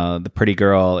pretty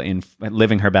girl in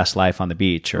living her best life on the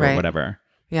beach or whatever.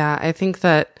 Yeah, I think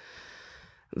that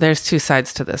there's two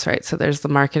sides to this, right? So there's the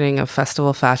marketing of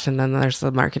festival fashion, then there's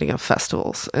the marketing of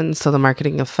festivals. And so the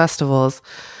marketing of festivals,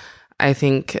 I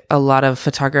think a lot of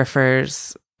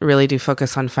photographers really do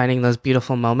focus on finding those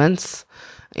beautiful moments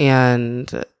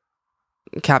and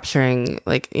capturing,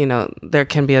 there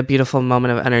can be a beautiful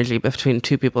moment of energy between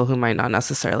two people who might not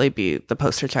necessarily be the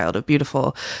poster child of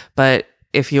beautiful. But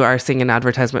if you are seeing an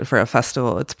advertisement for a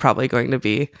festival, it's probably going to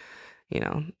be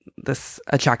this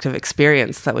attractive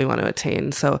experience that we want to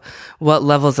attain. So what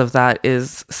levels of that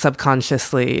is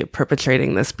subconsciously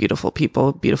perpetrating this beautiful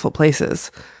people, beautiful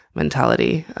places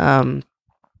mentality?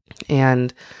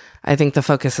 And I think the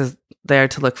focus is there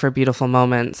to look for beautiful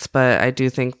moments, but I do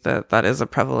think that that is a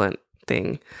prevalent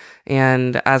thing.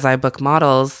 And as I book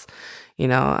models,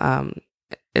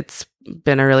 it's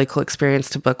been a really cool experience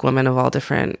to book women of all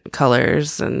different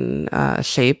colors and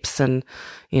shapes, and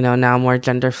now more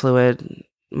gender fluid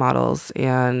models.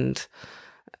 And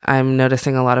I'm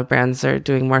noticing a lot of brands are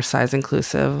doing more size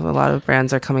inclusive. A lot of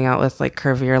brands are coming out with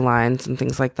curvier lines and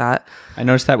things like that. I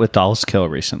noticed that with Dolls Kill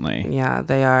recently. Yeah,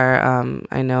 they are.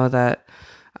 I know that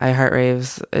I Heart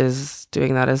Raves is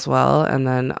doing that as well. And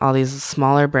then all these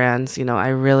smaller brands, I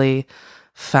really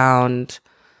found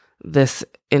this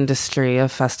industry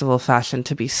of festival fashion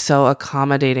to be so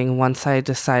accommodating once I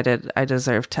decided I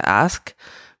deserved to ask,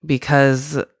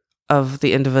 because of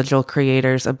the individual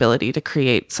creator's ability to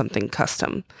create something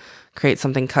custom, create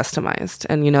something customized.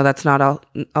 And, that's not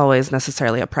always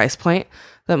necessarily a price point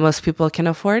that most people can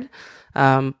afford.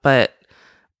 But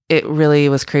it really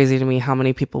was crazy to me how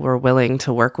many people were willing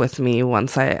to work with me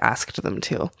once I asked them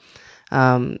to.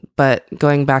 But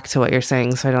going back to what you're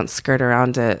saying, so I don't skirt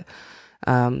around it,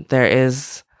 there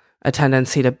is a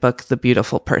tendency to book the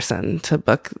beautiful person, to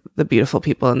book the beautiful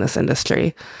people in this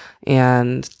industry.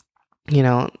 And,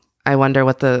 I wonder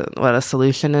what a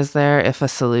solution is there, if a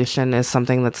solution is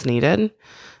something that's needed,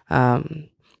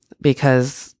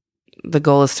 because the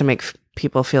goal is to make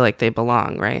people feel like they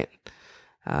belong, right?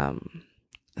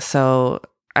 So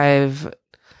I've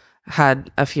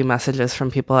had a few messages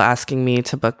from people asking me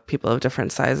to book people of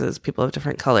different sizes, people of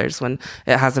different colors, when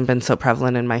it hasn't been so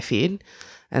prevalent in my feed.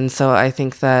 And so I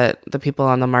think that the people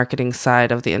on the marketing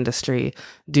side of the industry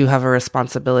do have a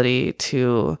responsibility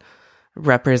to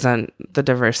represent the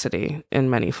diversity in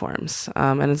many forms.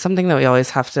 And it's something that we always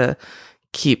have to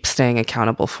keep staying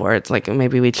accountable for. It's like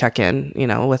maybe we check in,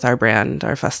 with our brand,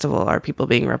 our festival, our people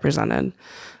being represented.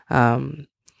 And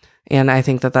I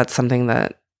think that that's something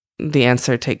that the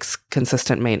answer takes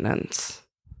consistent maintenance.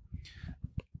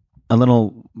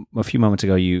 A few moments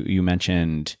ago, you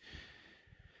mentioned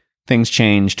things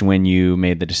changed when you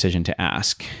made the decision to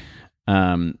ask.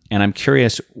 And I'm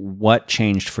curious what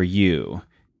changed for you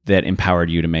that empowered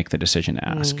you to make the decision to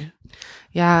ask.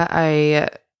 Yeah, I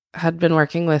had been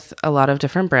working with a lot of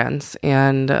different brands,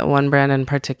 and one brand in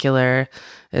particular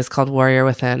is called Warrior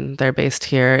Within. They're based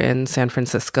here in San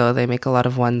Francisco. They make a lot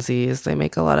of onesies. They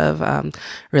make a lot of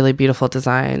really beautiful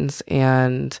designs.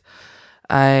 And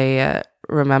I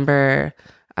remember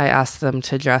I asked them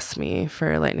to dress me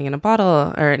for Lightning in a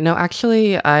Bottle. Or no,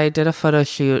 actually, I did a photo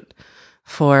shoot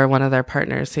for one of their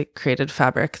partners. They created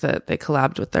fabric that they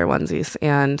collabed with their onesies.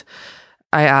 And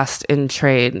I asked in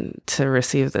trade to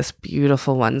receive this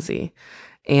beautiful onesie.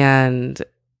 And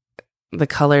the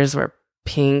colors were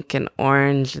pink and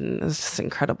orange, and it was just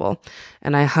incredible.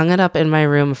 And I hung it up in my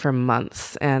room for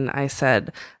months. And I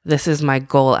said, this is my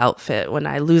goal outfit. When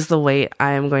I lose the weight,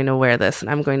 I am going to wear this, and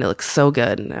I'm going to look so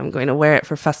good, and I'm going to wear it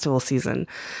for festival season.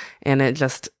 And it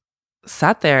just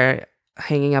sat there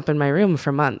hanging up in my room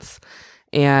for months.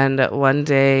 And one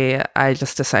day I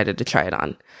just decided to try it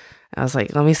on. I was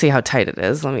like, let me see how tight it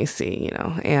is. Let me see,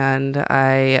 and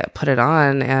I put it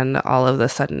on, and all of a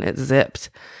sudden it zipped,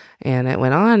 and it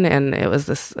went on, and it was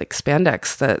this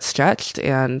spandex that stretched.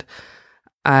 And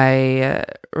I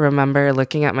remember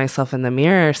looking at myself in the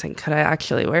mirror saying, could I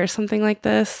actually wear something like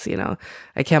this?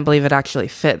 I can't believe it actually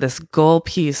fit, this goal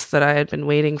piece that I had been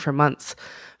waiting for months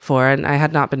for, and I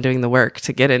had not been doing the work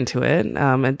to get into it.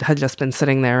 It had just been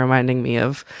sitting there reminding me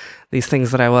of these things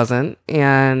that I wasn't.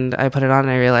 And I put it on, and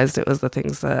I realized it was the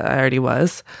things that I already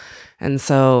was. And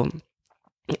so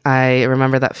I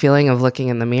remember that feeling of looking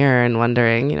in the mirror and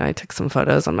wondering, I took some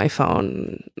photos on my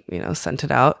phone, sent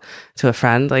it out to a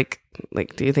friend, like,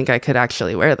 do you think I could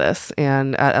actually wear this?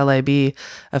 And at LIB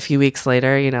a few weeks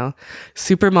later,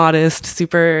 super modest,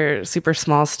 super, super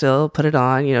small still, put it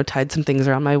on, tied some things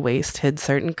around my waist, hid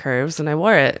certain curves, and I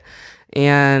wore it.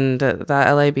 And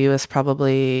that LIB was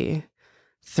probably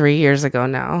 3 years ago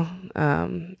now.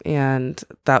 And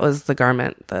that was the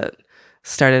garment that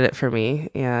started it for me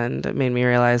and it made me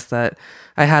realize that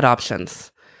I had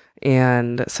options.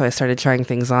 And so I started trying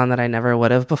things on that I never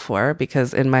would have before,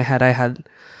 because in my head I had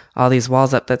all these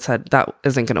walls up that said, that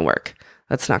isn't going to work.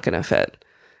 That's not going to fit.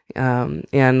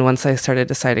 And once I started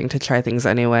deciding to try things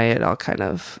anyway, it all kind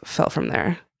of fell from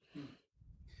there.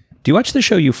 Do you watch the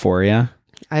show Euphoria?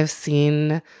 I've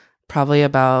seen probably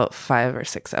about 5 or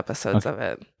 6 episodes of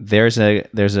it. There's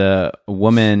a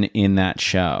woman in that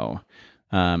show,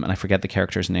 and I forget the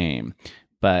character's name,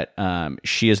 but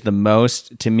she is the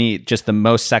most, to me, just the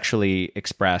most sexually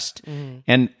expressed,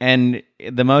 and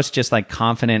the most just like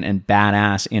confident and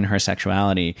badass in her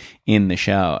sexuality in the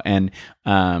show. And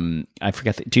I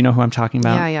forget. Do you know who I'm talking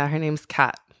about? Yeah. Her name's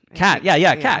Kat. Kat.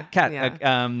 Kat.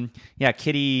 Yeah.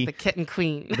 Kitty. The kitten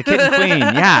queen. The kitten queen.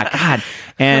 Yeah. God.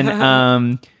 And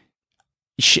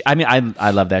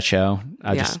I love that show.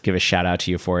 I'll just give a shout out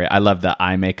to Euphoria. I love the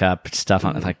eye makeup stuff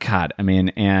on like God. I mean,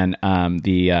 and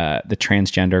the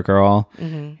transgender girl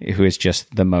who is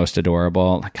just the most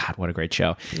adorable. Like, God, what a great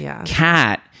show. Yeah.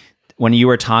 Kat, when you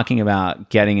were talking about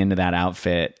getting into that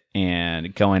outfit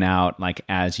and going out like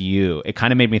as you, it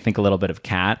kind of made me think a little bit of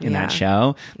Kat in that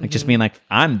show. Like just being like,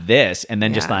 I'm this, and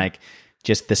then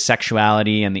just the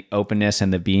sexuality and the openness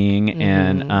and the being.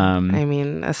 And I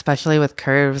mean, especially with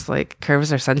curves, like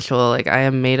curves are sensual. Like I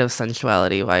am made of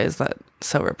sensuality. Why is that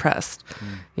so repressed?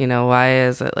 Why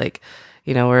is it like,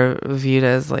 we're viewed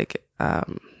as like,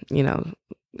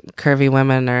 curvy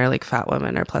women or like fat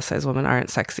women or plus size women aren't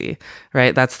sexy,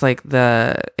 right? That's like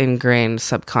the ingrained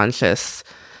subconscious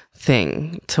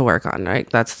thing to work on, right?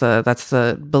 That's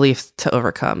the belief to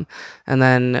overcome. And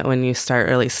then when you start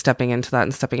really stepping into that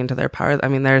and stepping into their power, I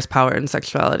mean, there's power in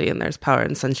sexuality and there's power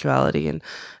in sensuality, and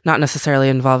not necessarily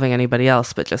involving anybody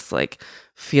else, but just like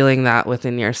feeling that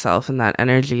within yourself and that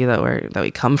energy that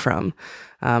we come from,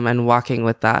 and walking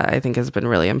with that, I think has been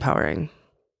really empowering.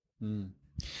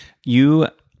 You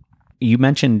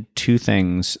mentioned 2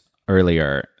 things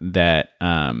earlier that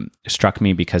struck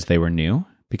me because they were new,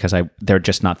 because they're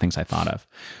just not things I thought of.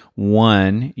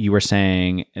 One, you were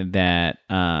saying that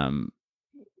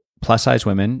plus size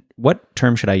women, what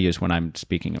term should I use when I'm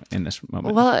speaking in this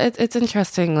moment? Well, it's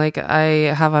interesting. Like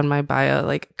I have on my bio,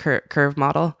 like curve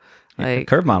model. Like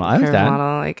curve model. I like that.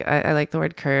 Model. Like I like the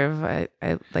word curve. I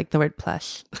like the word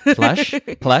plush. Plush.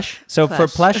 So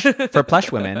plush. for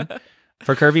plush women,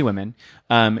 for curvy women,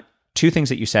 2 things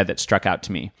that you said that stuck out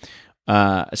to me.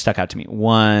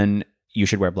 One, you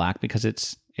should wear black because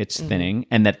it's thinning,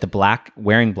 and that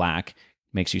wearing black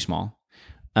makes you small.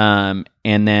 And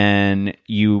then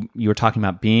you were talking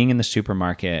about being in the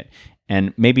supermarket,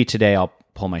 and maybe today I'll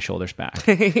pull my shoulders back.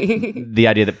 The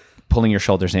idea that pulling your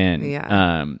shoulders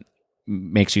in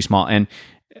makes you small. And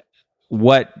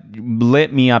what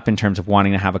lit me up in terms of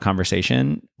wanting to have a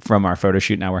conversation from our photo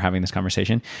shoot, now we're having this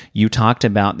conversation, you talked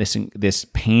about this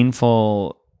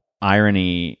painful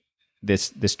irony,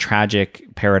 this tragic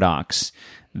paradox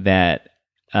that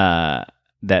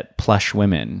plush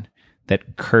women,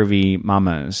 that curvy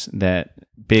mamas, that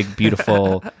big,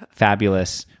 beautiful,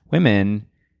 fabulous women,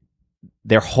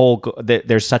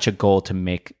 there's such a goal to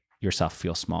make yourself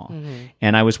feel small.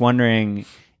 And I was wondering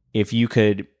if you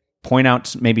could point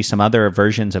out maybe some other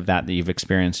versions of that you've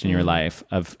experienced in your life,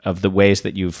 of the ways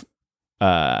that you've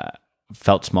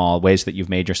felt small, ways that you've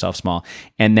made yourself small,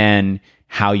 and then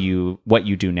what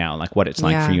you do now, like what it's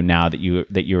like for you now that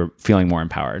you're feeling more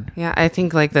empowered. Yeah, I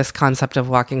think like this concept of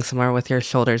walking somewhere with your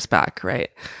shoulders back,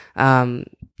 right?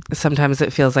 Sometimes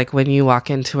it feels like when you walk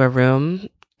into a room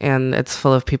and it's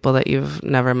full of people that you've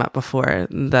never met before,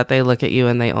 that they look at you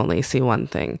and they only see one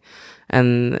thing.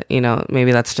 And,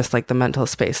 maybe that's just like the mental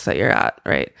space that you're at,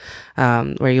 right?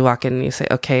 Where you walk in and you say,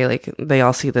 okay, like they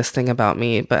all see this thing about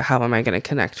me, but how am I going to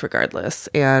connect regardless?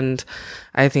 And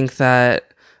I think that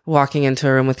walking into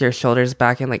a room with your shoulders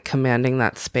back and like commanding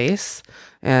that space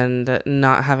and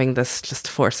not having this just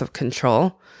force of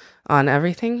control on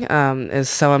everything, is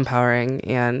so empowering.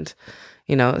 And,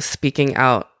 speaking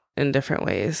out in different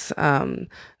ways,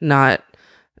 not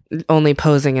only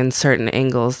posing in certain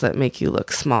angles that make you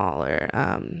look small, or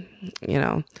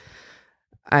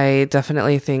I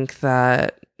definitely think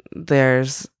that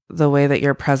there's the way that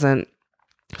you're present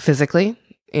physically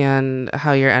and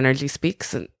how your energy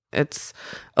speaks it's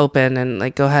open and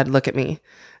like, go ahead, look at me.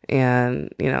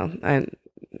 And, you know, I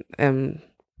am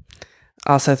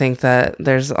also think that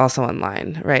there's also one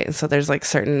line, right? And so there's like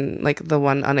certain, like the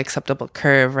one unacceptable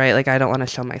curve, right? Like I don't want to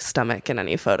show my stomach in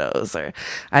any photos, or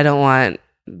I don't want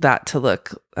that to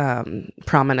look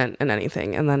prominent in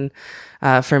anything. And then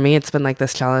for me, it's been like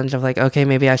this challenge of like, okay,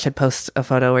 maybe I should post a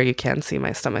photo where you can see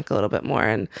my stomach a little bit more,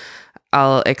 and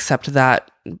I'll accept that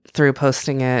through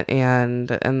posting it, and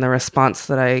the response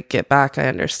that I get back, I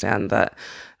understand that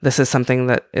this is something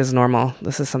that is normal.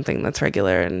 This is something that's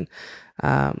regular, and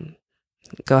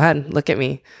go ahead, look at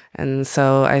me. And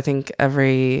so I think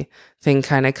everything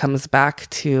kind of comes back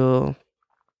to,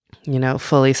 you know,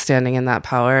 fully standing in that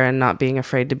power and not being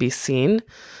afraid to be seen,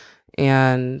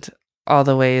 and all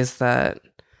the ways that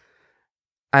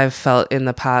I've felt in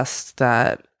the past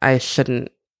that I shouldn't,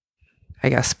 I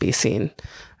guess, be seen.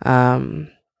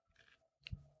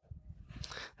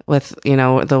 With, you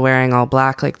know, the wearing all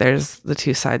black, like there's the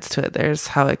two sides to it. There's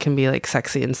how it can be like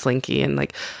sexy and slinky, and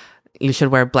like you should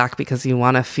wear black because you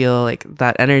want to feel like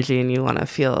that energy and you want to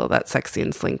feel that sexy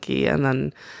and slinky. And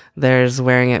then there's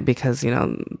wearing it because, you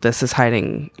know, this is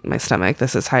hiding my stomach.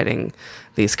 This is hiding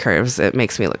these curves. It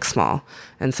makes me look small.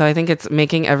 And so I think it's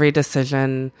making every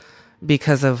decision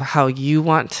because of how you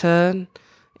want to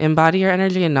embody your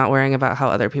energy and not worrying about how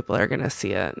other people are going to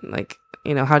see it. Like,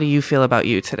 you know, how do you feel about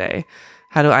you today?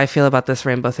 How do I feel about this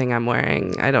rainbow thing I'm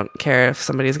wearing? I don't care if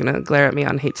somebody's going to glare at me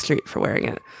on Hate Street for wearing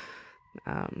it.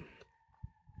 Yeah.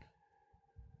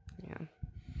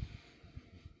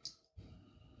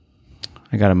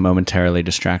 I got momentarily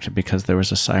distracted because there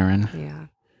was a siren. Yeah.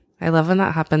 I love when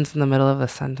that happens in the middle of a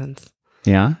sentence.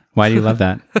 Yeah? Why do you love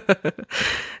that?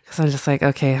 Because I'm just like,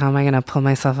 okay, how am I going to pull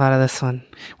myself out of this one?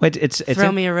 Wait, it's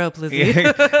Throw me a rope, Lizzie.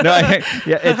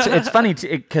 It's funny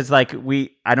because like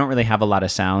I don't really have a lot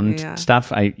of sound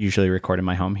stuff. I usually record in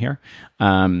my home here,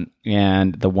 and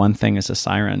the one thing is a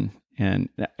siren, and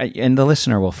the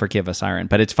listener will forgive a siren.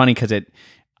 But it's funny because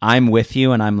I'm with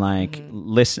you, and I'm like,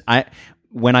 listen,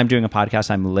 when I'm doing a podcast,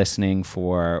 I'm listening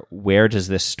for where does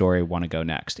this story want to go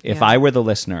next? If I were the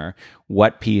listener,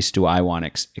 what piece do I want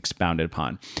expounded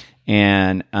upon?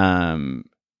 And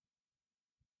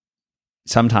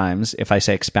sometimes if I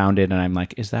say expounded and I'm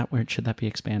like, is that where should that be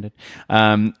expanded?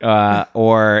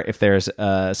 Or if there's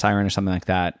a siren or something like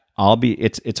that,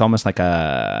 it's almost like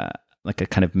a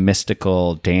kind of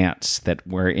mystical dance that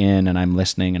we're in, and I'm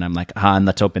listening and I'm like, and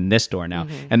let's open this door now.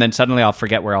 And then suddenly I'll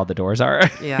forget where all the doors are.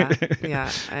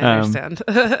 Yeah, I understand.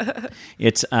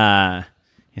 It's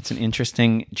an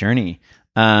interesting journey.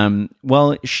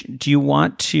 Well, do you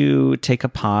want to take a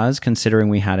pause, considering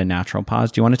we had a natural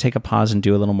pause? Do you want to take a pause and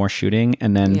do a little more shooting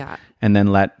and then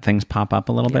let things pop up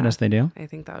a little bit as they do? I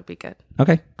think that would be good.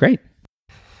 Okay, great.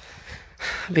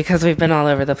 Because we've been all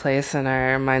over the place and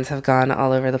our minds have gone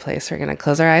all over the place, we're going to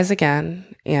close our eyes again,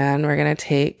 and we're going to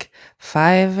take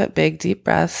 5 big deep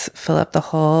breaths, fill up the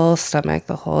whole stomach,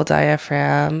 the whole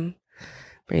diaphragm,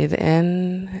 breathe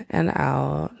in and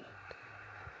out,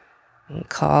 and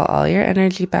call all your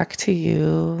energy back to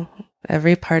you,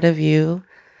 every part of you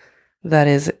that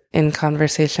is in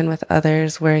conversation with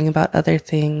others, worrying about other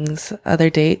things,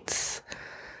 other dates,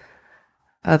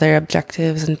 other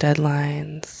objectives and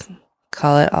deadlines.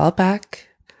 Call it all back.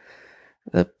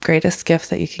 The greatest gift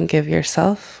that you can give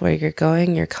yourself, where you're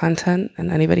going, your content, and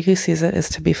anybody who sees it, is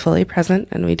to be fully present.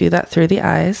 And we do that through the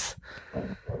eyes.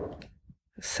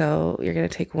 So you're going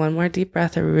to take one more deep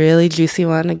breath, a really juicy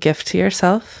one, a gift to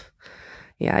yourself.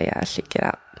 Yeah, shake it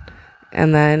out.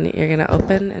 And then you're going to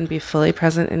open and be fully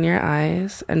present in your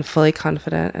eyes and fully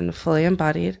confident and fully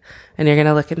embodied. And you're going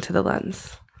to look into the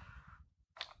lens.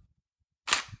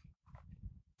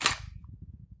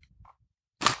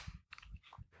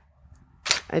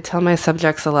 I tell my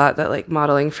subjects a lot that like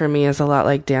modeling for me is a lot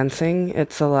like dancing.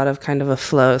 It's a lot of kind of a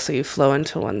flow. So you flow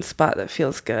into one spot that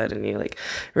feels good and you like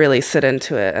really sit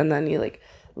into it. And then you like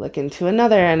look into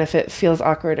another. And if it feels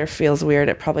awkward or feels weird,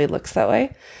 it probably looks that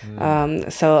way.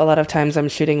 So a lot of times I'm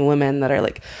shooting women that are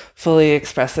like fully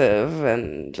expressive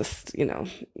and just, you know,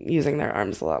 using their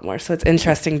arms a lot more. So it's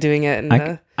interesting doing it.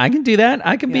 I can do that.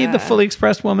 I can be the fully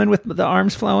expressed woman with the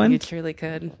arms flowing. You truly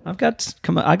could. I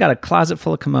got a closet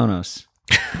full of kimonos.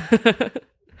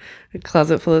 A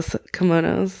closet full of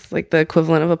kimonos, like the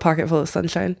equivalent of a pocket full of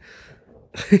sunshine.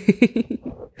 So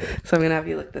I'm going to have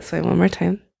you look this way one more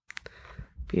time.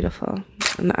 Beautiful.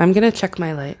 And I'm going to check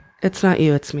my light. It's not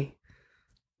you, it's me.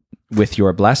 With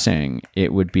your blessing,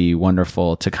 it would be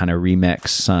wonderful to kind of remix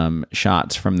some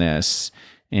shots from this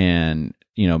and,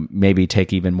 you know, maybe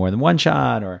take even more than one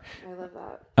shot, or I love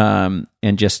that.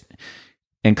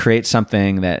 And create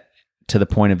something that to the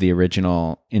point of the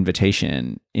original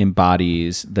invitation,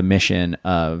 embodies the mission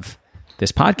of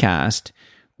this podcast,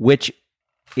 which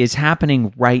is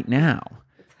happening right now.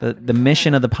 The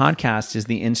mission of the podcast is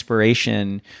the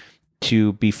inspiration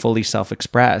to be fully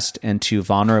self-expressed and to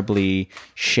vulnerably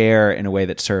share in a way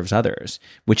that serves others,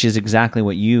 which is exactly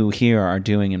what you here are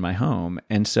doing in my home.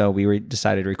 And so we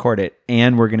decided to record it,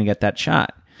 and we're going to get that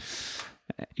shot.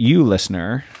 You,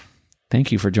 listener,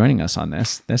 thank you for joining us on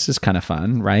this. This is kind of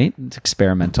fun, right? It's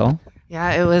experimental.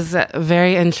 Yeah, it was a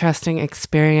very interesting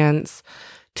experience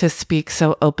to speak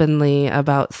so openly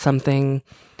about something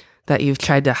that you've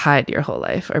tried to hide your whole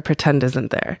life or pretend isn't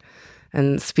there.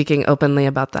 And speaking openly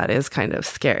about that is kind of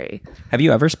scary. Have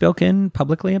you ever spoken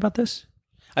publicly about this?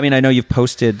 I mean, I know you've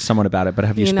posted somewhat about it, but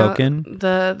have you spoken?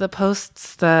 The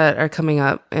posts that are coming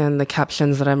up and the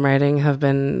captions that I'm writing have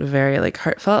been very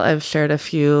heartfelt. I've shared a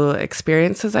few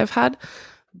experiences I've had,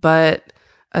 but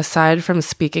aside from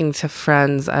speaking to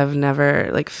friends, I've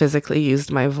never physically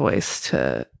used my voice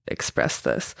to express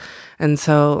this. And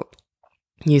so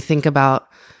you think about,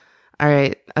 all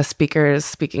right, a speaker is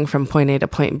speaking from point A to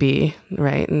point B,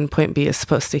 right? And point B is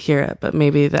supposed to hear it, but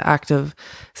maybe the act of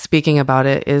speaking about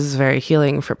it is very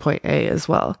healing for point A as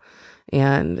well.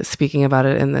 And speaking about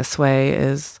it in this way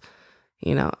is,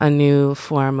 a new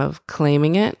form of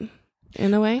claiming it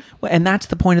in a way. Well, and that's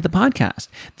the point of the podcast.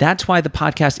 That's why the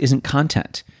podcast isn't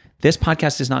content. This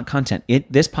podcast is not content.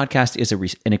 This podcast is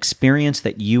an experience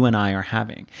that you and I are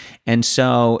having. And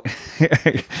so,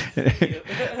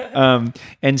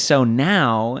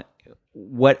 now,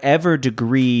 whatever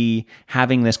degree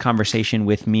having this conversation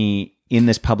with me in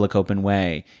this public open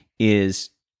way is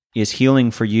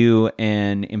healing for you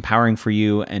and empowering for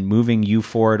you and moving you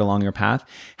forward along your path,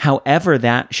 however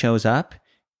that shows up,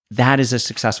 that is a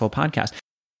successful podcast.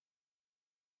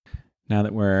 Now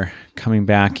that we're coming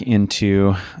back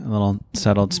into a little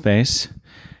settled space,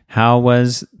 how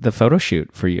was the photo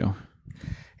shoot for you?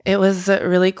 It was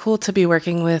really cool to be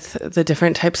working with the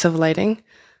different types of lighting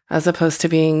as opposed to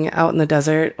being out in the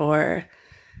desert or,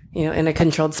 in a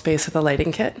controlled space with a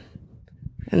lighting kit.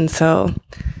 And so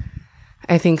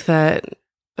I think that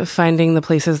finding the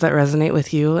places that resonate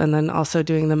with you and then also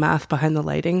doing the math behind the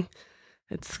lighting.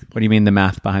 What do you mean the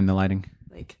math behind the lighting?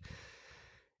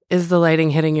 Is the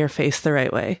lighting hitting your face the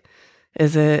right way?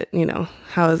 Is it,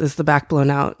 how is the back blown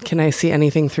out? Can I see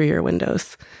anything through your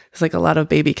windows? There's a lot of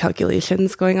baby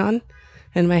calculations going on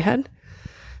in my head.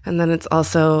 And then it's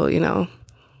also,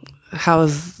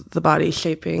 how's the body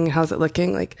shaping? How's it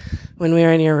looking? When we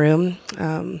were in your room,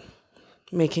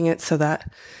 making it so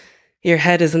that your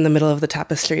head is in the middle of the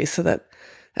tapestry so that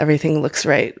everything looks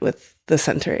right with the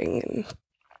centering and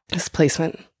this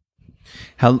placement.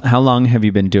 How long have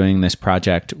you been doing this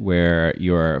project where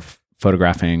you're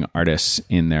photographing artists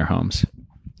in their homes?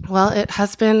 Well, it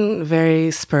has been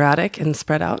very sporadic and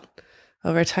spread out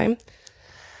over time.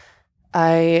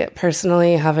 I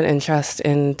personally have an interest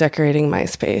in decorating my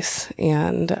space,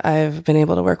 and I've been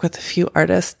able to work with a few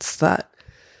artists that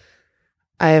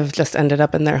I've just ended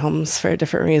up in their homes for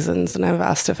different reasons, and I've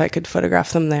asked if I could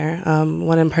photograph them there.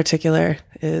 One in particular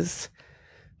is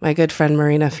my good friend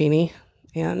Marina Feeney,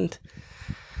 and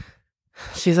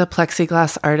she's a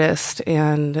plexiglass artist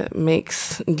and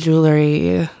makes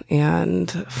jewelry and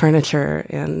furniture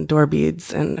and door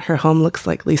beads, and her home looks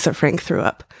like Lisa Frank threw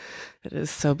up. It is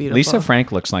so beautiful. Lisa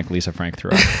Frank looks like Lisa Frank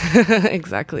threw up.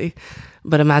 Exactly.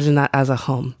 But imagine that as a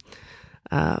home.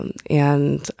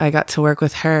 And I got to work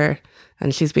with her,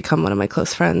 and she's become one of my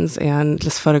close friends, and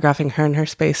just photographing her in her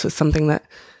space was something that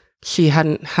she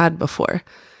hadn't had before.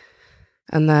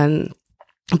 And then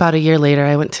about a year later,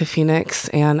 I went to Phoenix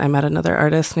and I met another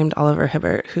artist named Oliver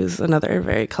Hibbert, who's another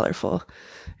very colorful,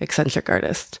 eccentric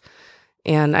artist.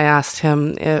 And I asked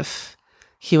him if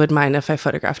he would mind if I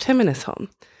photographed him in his home.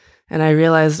 And I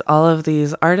realized all of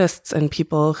these artists and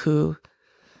people who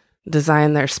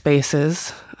design their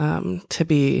spaces to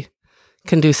be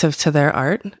conducive to their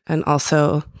art and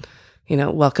also,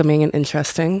 welcoming and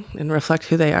interesting and reflect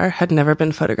who they are had never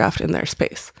been photographed in their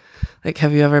space.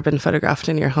 Have you ever been photographed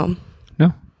in your home?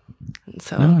 No. And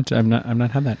so no, I've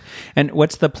not had that. And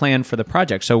what's the plan for the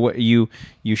project? So what you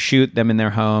shoot them in their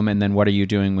home, and then what are you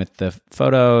doing with the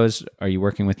photos? Are you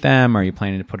working with them? Are you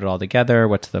planning to put it all together?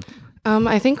 What's the...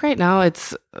 I think right now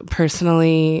it's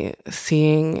personally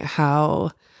seeing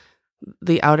how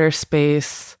the outer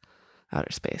space, how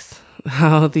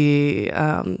the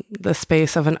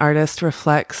space of an artist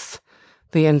reflects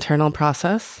the internal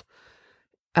process,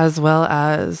 as well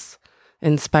as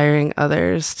inspiring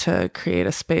others to create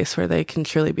a space where they can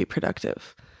truly be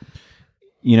productive.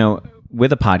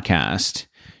 With a podcast,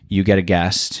 you get a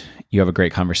guest you have a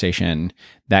great conversation.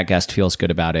 That guest feels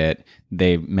good about it.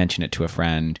 They mention it to a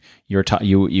friend.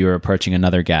 You're approaching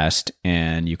another guest,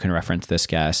 and you can reference this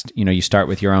guest. You start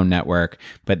with your own network,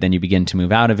 but then you begin to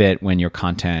move out of it when your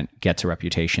content gets a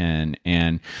reputation.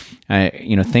 And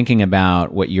thinking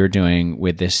about what you're doing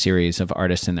with this series of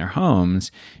artists in their homes,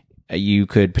 you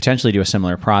could potentially do a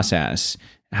similar process,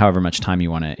 however much time you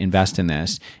want to invest in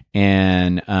this.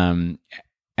 And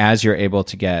as you're able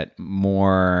to get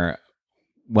more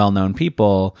well-known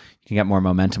people, you can get more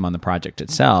momentum on the project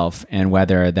itself. And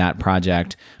whether that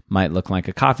project might look like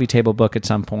a coffee table book at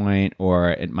some point,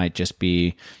 or it might just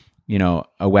be, a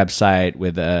website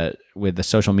with a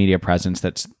social media presence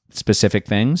that's specific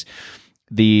things,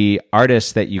 the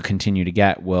artists that you continue to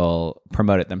get will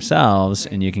promote it themselves,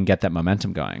 and you can get that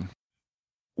momentum going.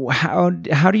 How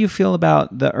do you feel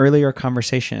about the earlier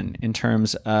conversation in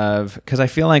terms of, because I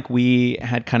feel like we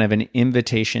had kind of an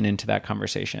invitation into that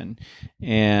conversation,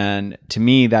 and to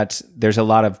me there's a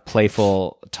lot of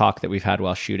playful talk that we've had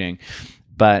while shooting,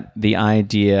 but the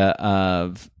idea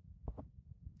of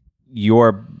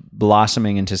your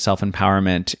blossoming into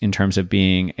self-empowerment in terms of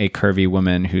being a curvy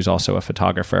woman who's also a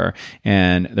photographer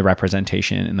and the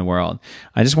representation in the world.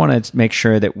 I just want to make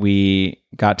sure that we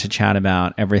got to chat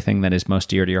about everything that is most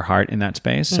dear to your heart in that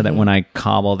space, so that when I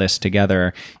cobble this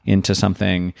together into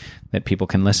something that people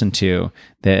can listen to,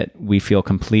 that we feel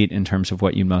complete in terms of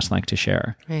what you'd most like to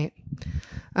share. Right.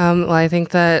 Well, I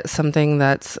think that something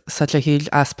that's such a huge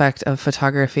aspect of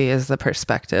photography is the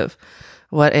perspective.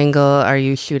 What angle are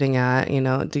you shooting at?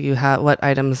 Do you have, what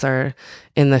items are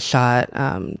in the shot?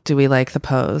 Do we like the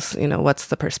pose? What's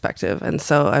the perspective? And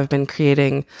so I've been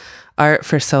creating art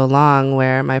for so long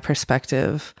where my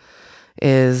perspective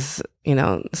is,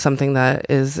 something that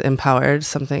is empowered,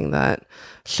 something that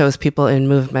shows people in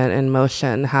movement, in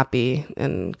motion, happy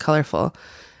and colorful.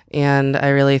 And I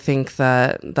really think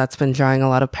that that's been drawing a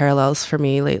lot of parallels for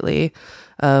me lately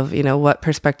of, what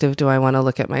perspective do I want to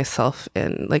look at myself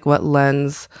in? Like, what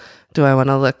lens do I want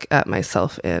to look at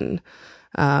myself in?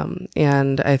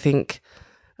 And I think,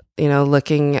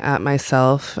 looking at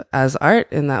myself as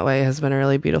art in that way has been a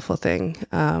really beautiful thing.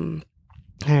 I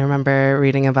remember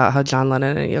reading about how John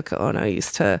Lennon and Yoko Ono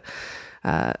used to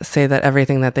say that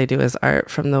everything that they do is art,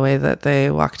 from the way that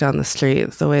they walk down the street,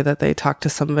 the way that they talk to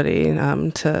somebody,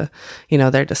 to,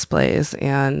 their displays.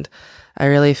 And I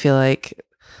really feel like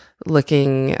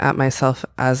looking at myself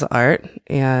as art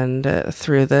and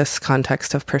through this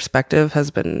context of perspective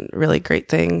has been a really great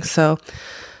thing. So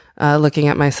looking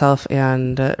at myself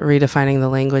and redefining the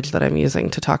language that I'm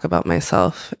using to talk about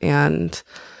myself, and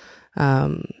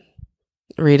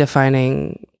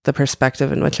redefining the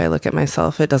perspective in which I look at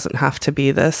myself. It doesn't have to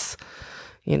be this,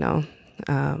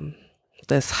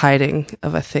 this hiding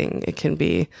of a thing. It can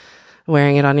be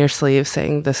wearing it on your sleeve,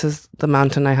 saying, this is the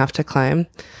mountain I have to climb,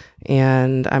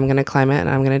 and I'm going to climb it, and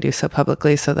I'm going to do so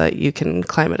publicly so that you can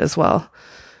climb it as well.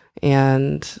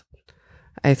 And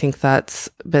I think that's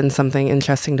been something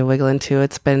interesting to wiggle into.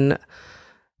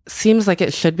 Seems like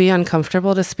it should be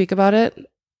uncomfortable to speak about it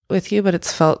with you, but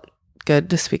it's felt good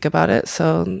to speak about it.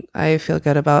 So I feel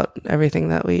good about everything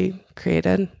that we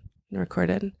created and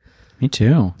recorded. Me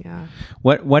too. Yeah.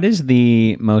 What is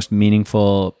the most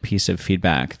meaningful piece of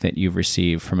feedback that you've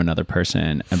received from another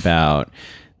person about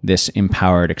this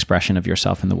empowered expression of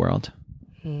yourself in the world?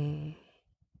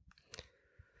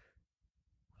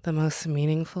 The most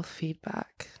meaningful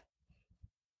feedback.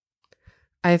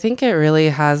 I think it really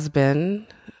has been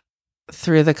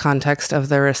through the context of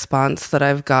the response that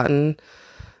I've gotten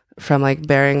from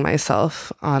bearing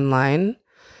myself online.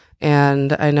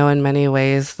 And I know in many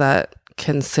ways that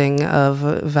can sing of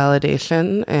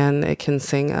validation, and it can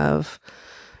sing of,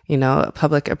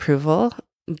 public approval.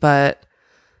 But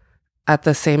at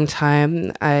the same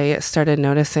time, I started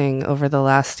noticing over the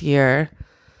last year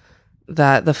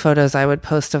that the photos I would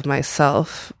post of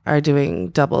myself are doing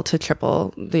double to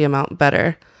triple the amount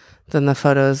better than the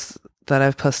photos that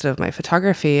I've posted of my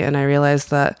photography. And I realized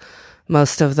that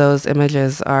most of those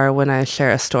images are when I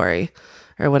share a story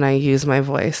or when I use my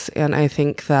voice. And I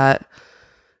think that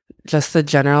just the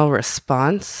general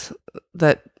response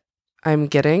that I'm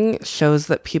getting shows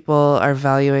that people are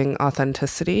valuing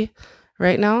authenticity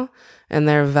right now, and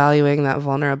they're valuing that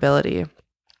vulnerability.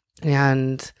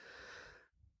 And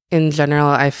in general,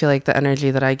 I feel like the energy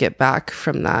that I get back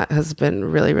from that has been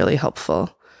really, really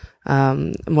helpful.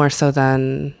 More so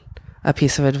than a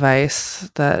piece of advice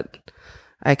that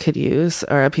I could use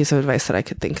or a piece of advice that I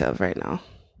could think of right now.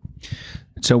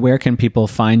 So where can people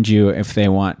find you if they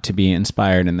want to be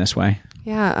inspired in this way?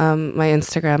 Yeah, my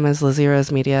Instagram is Lizzie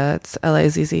Rose Media. It's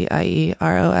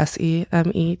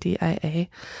LizzieRosemedia.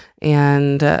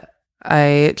 And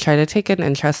I try to take an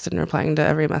interest in replying to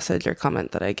every message or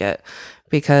comment that I get,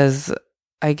 because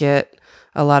I get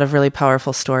a lot of really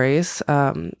powerful stories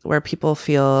where people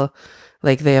feel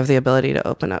like they have the ability to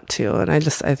open up to. And I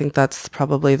think that's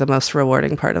probably the most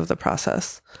rewarding part of the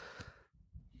process.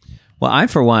 Well, I,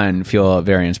 for one, feel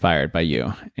very inspired by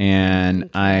you. And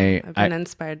I've been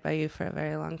inspired by you for a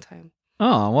very long time.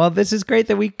 Oh, well, this is great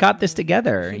that we got this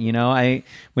together. You know,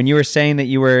 when you were saying that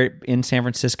you were in San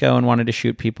Francisco and wanted to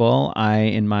shoot people,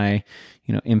 in my,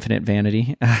 infinite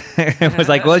vanity, I was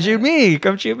like, well, shoot me,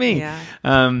 come shoot me. Yeah.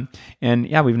 And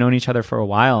yeah, we've known each other for a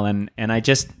while. And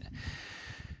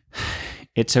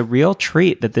it's a real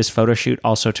treat that this photo shoot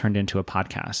also turned into a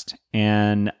podcast.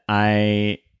 And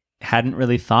I hadn't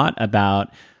really thought about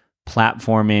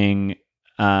platforming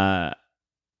a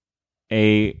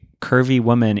curvy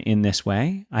woman in this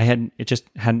way. It just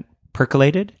hadn't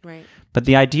percolated. Right. But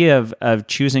the idea of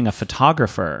choosing a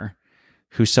photographer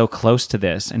who's so close to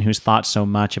this and who's thought so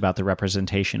much about the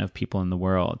representation of people in the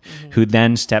world, who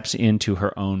then steps into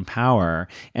her own power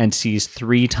and sees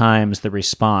 3 times the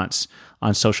response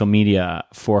on social media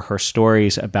for her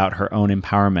stories about her own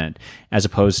empowerment, as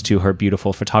opposed to her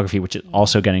beautiful photography, which is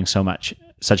also getting such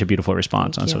a beautiful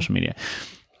response on social media.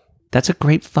 That's a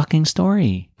great fucking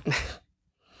story.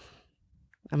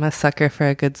 I'm a sucker for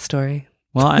a good story.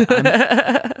 Well,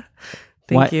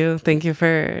 Thank you. Thank you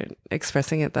for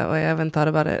expressing it that way. I haven't thought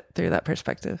about it through that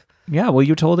perspective. Yeah, well,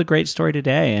 you told a great story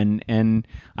today, and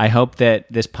I hope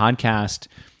that this podcast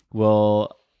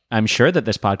I'm sure that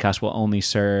this podcast will only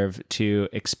serve to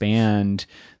expand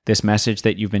this message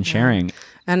that you've been sharing.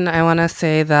 And I want to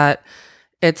say that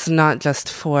it's not just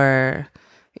for,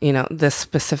 this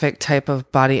specific type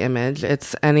of body image.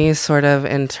 It's any sort of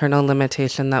internal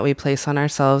limitation that we place on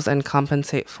ourselves and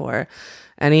compensate for.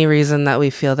 Any reason that we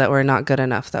feel that we're not good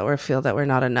enough, that we feel that we're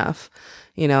not enough.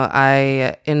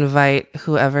 I invite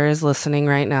whoever is listening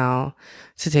right now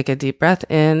to take a deep breath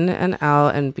in and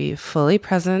out and be fully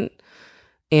present,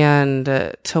 and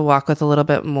to walk with a little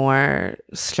bit more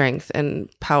strength and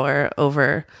power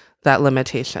over that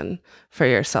limitation for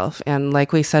yourself. And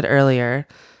like we said earlier,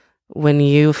 when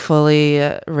you fully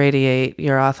radiate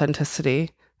your authenticity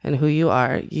and who you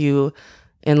are, you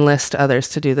enlist others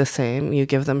to do the same. You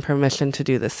give them permission to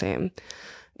do the same.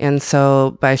 And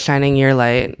so by shining your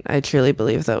light, I truly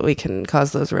believe that we can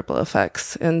cause those ripple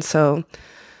effects. And so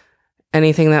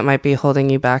anything that might be holding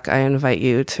you back, I invite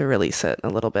you to release it a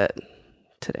little bit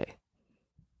today.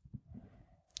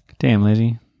 Damn,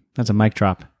 Lizzie. That's a mic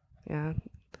drop. Yeah.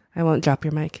 I won't drop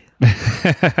your mic.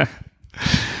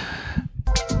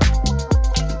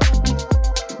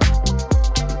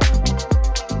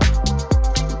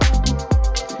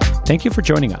 Thank you for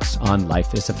joining us on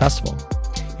Life is a Festival.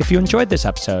 If you enjoyed this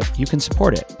episode, you can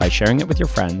support it by sharing it with your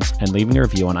friends and leaving a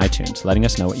review on iTunes, letting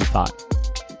us know what you thought.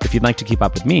 If you'd like to keep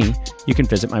up with me, you can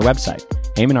visit my website,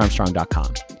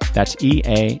 eamonarmstrong.com. That's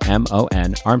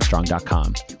EAMON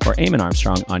Armstrong.com, or Eamon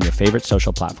Armstrong on your favorite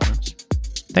social platforms.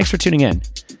 Thanks for tuning in.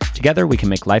 Together, we can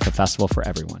make life a festival for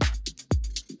everyone.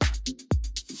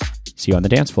 See you on the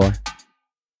dance floor.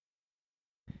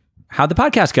 How'd the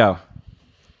podcast go?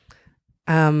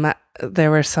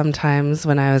 There were some times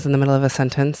when I was in the middle of a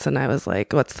sentence and I was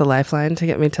like, what's the lifeline to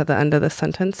get me to the end of the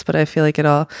sentence? But I feel like it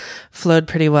all flowed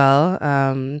pretty well.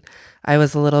 I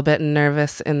was a little bit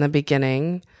nervous in the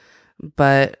beginning,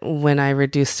 but when I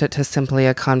reduced it to simply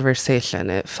a conversation,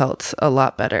 it felt a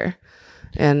lot better.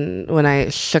 And when I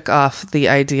shook off the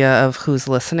idea of who's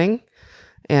listening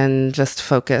and just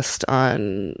focused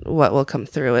on what will come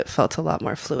through, it felt a lot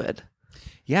more fluid.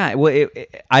 Yeah, well,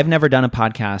 I've never done a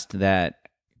podcast that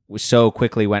so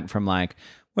quickly went from like,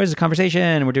 where's the conversation?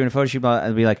 And we're doing a photo shoot.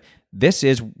 I'd be like, this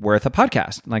is worth a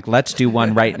podcast. Like, let's do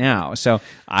one right now. So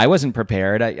I wasn't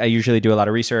prepared. I usually do a lot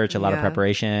of research, a lot of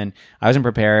preparation. I wasn't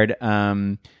prepared.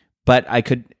 But I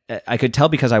could tell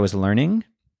because I was learning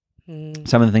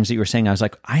some of the things that you were saying. I was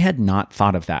like, I had not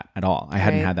thought of that at all. I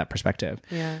hadn't had that perspective.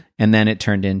 Yeah. And then it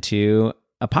turned into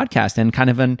a podcast and kind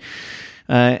of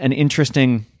an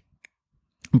interesting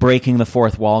breaking the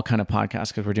fourth wall kind of podcast,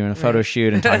 because we're doing a photo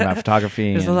shoot and talking about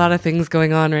photography. There's a lot of things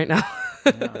going on right now.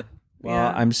 Yeah.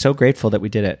 Well, I'm so grateful that we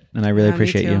did it, and I really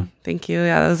appreciate you. Thank you.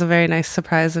 Yeah, that was a very nice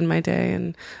surprise in my day,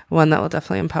 and one that will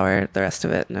definitely empower the rest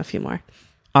of it and a few more.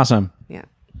 Awesome. Yeah.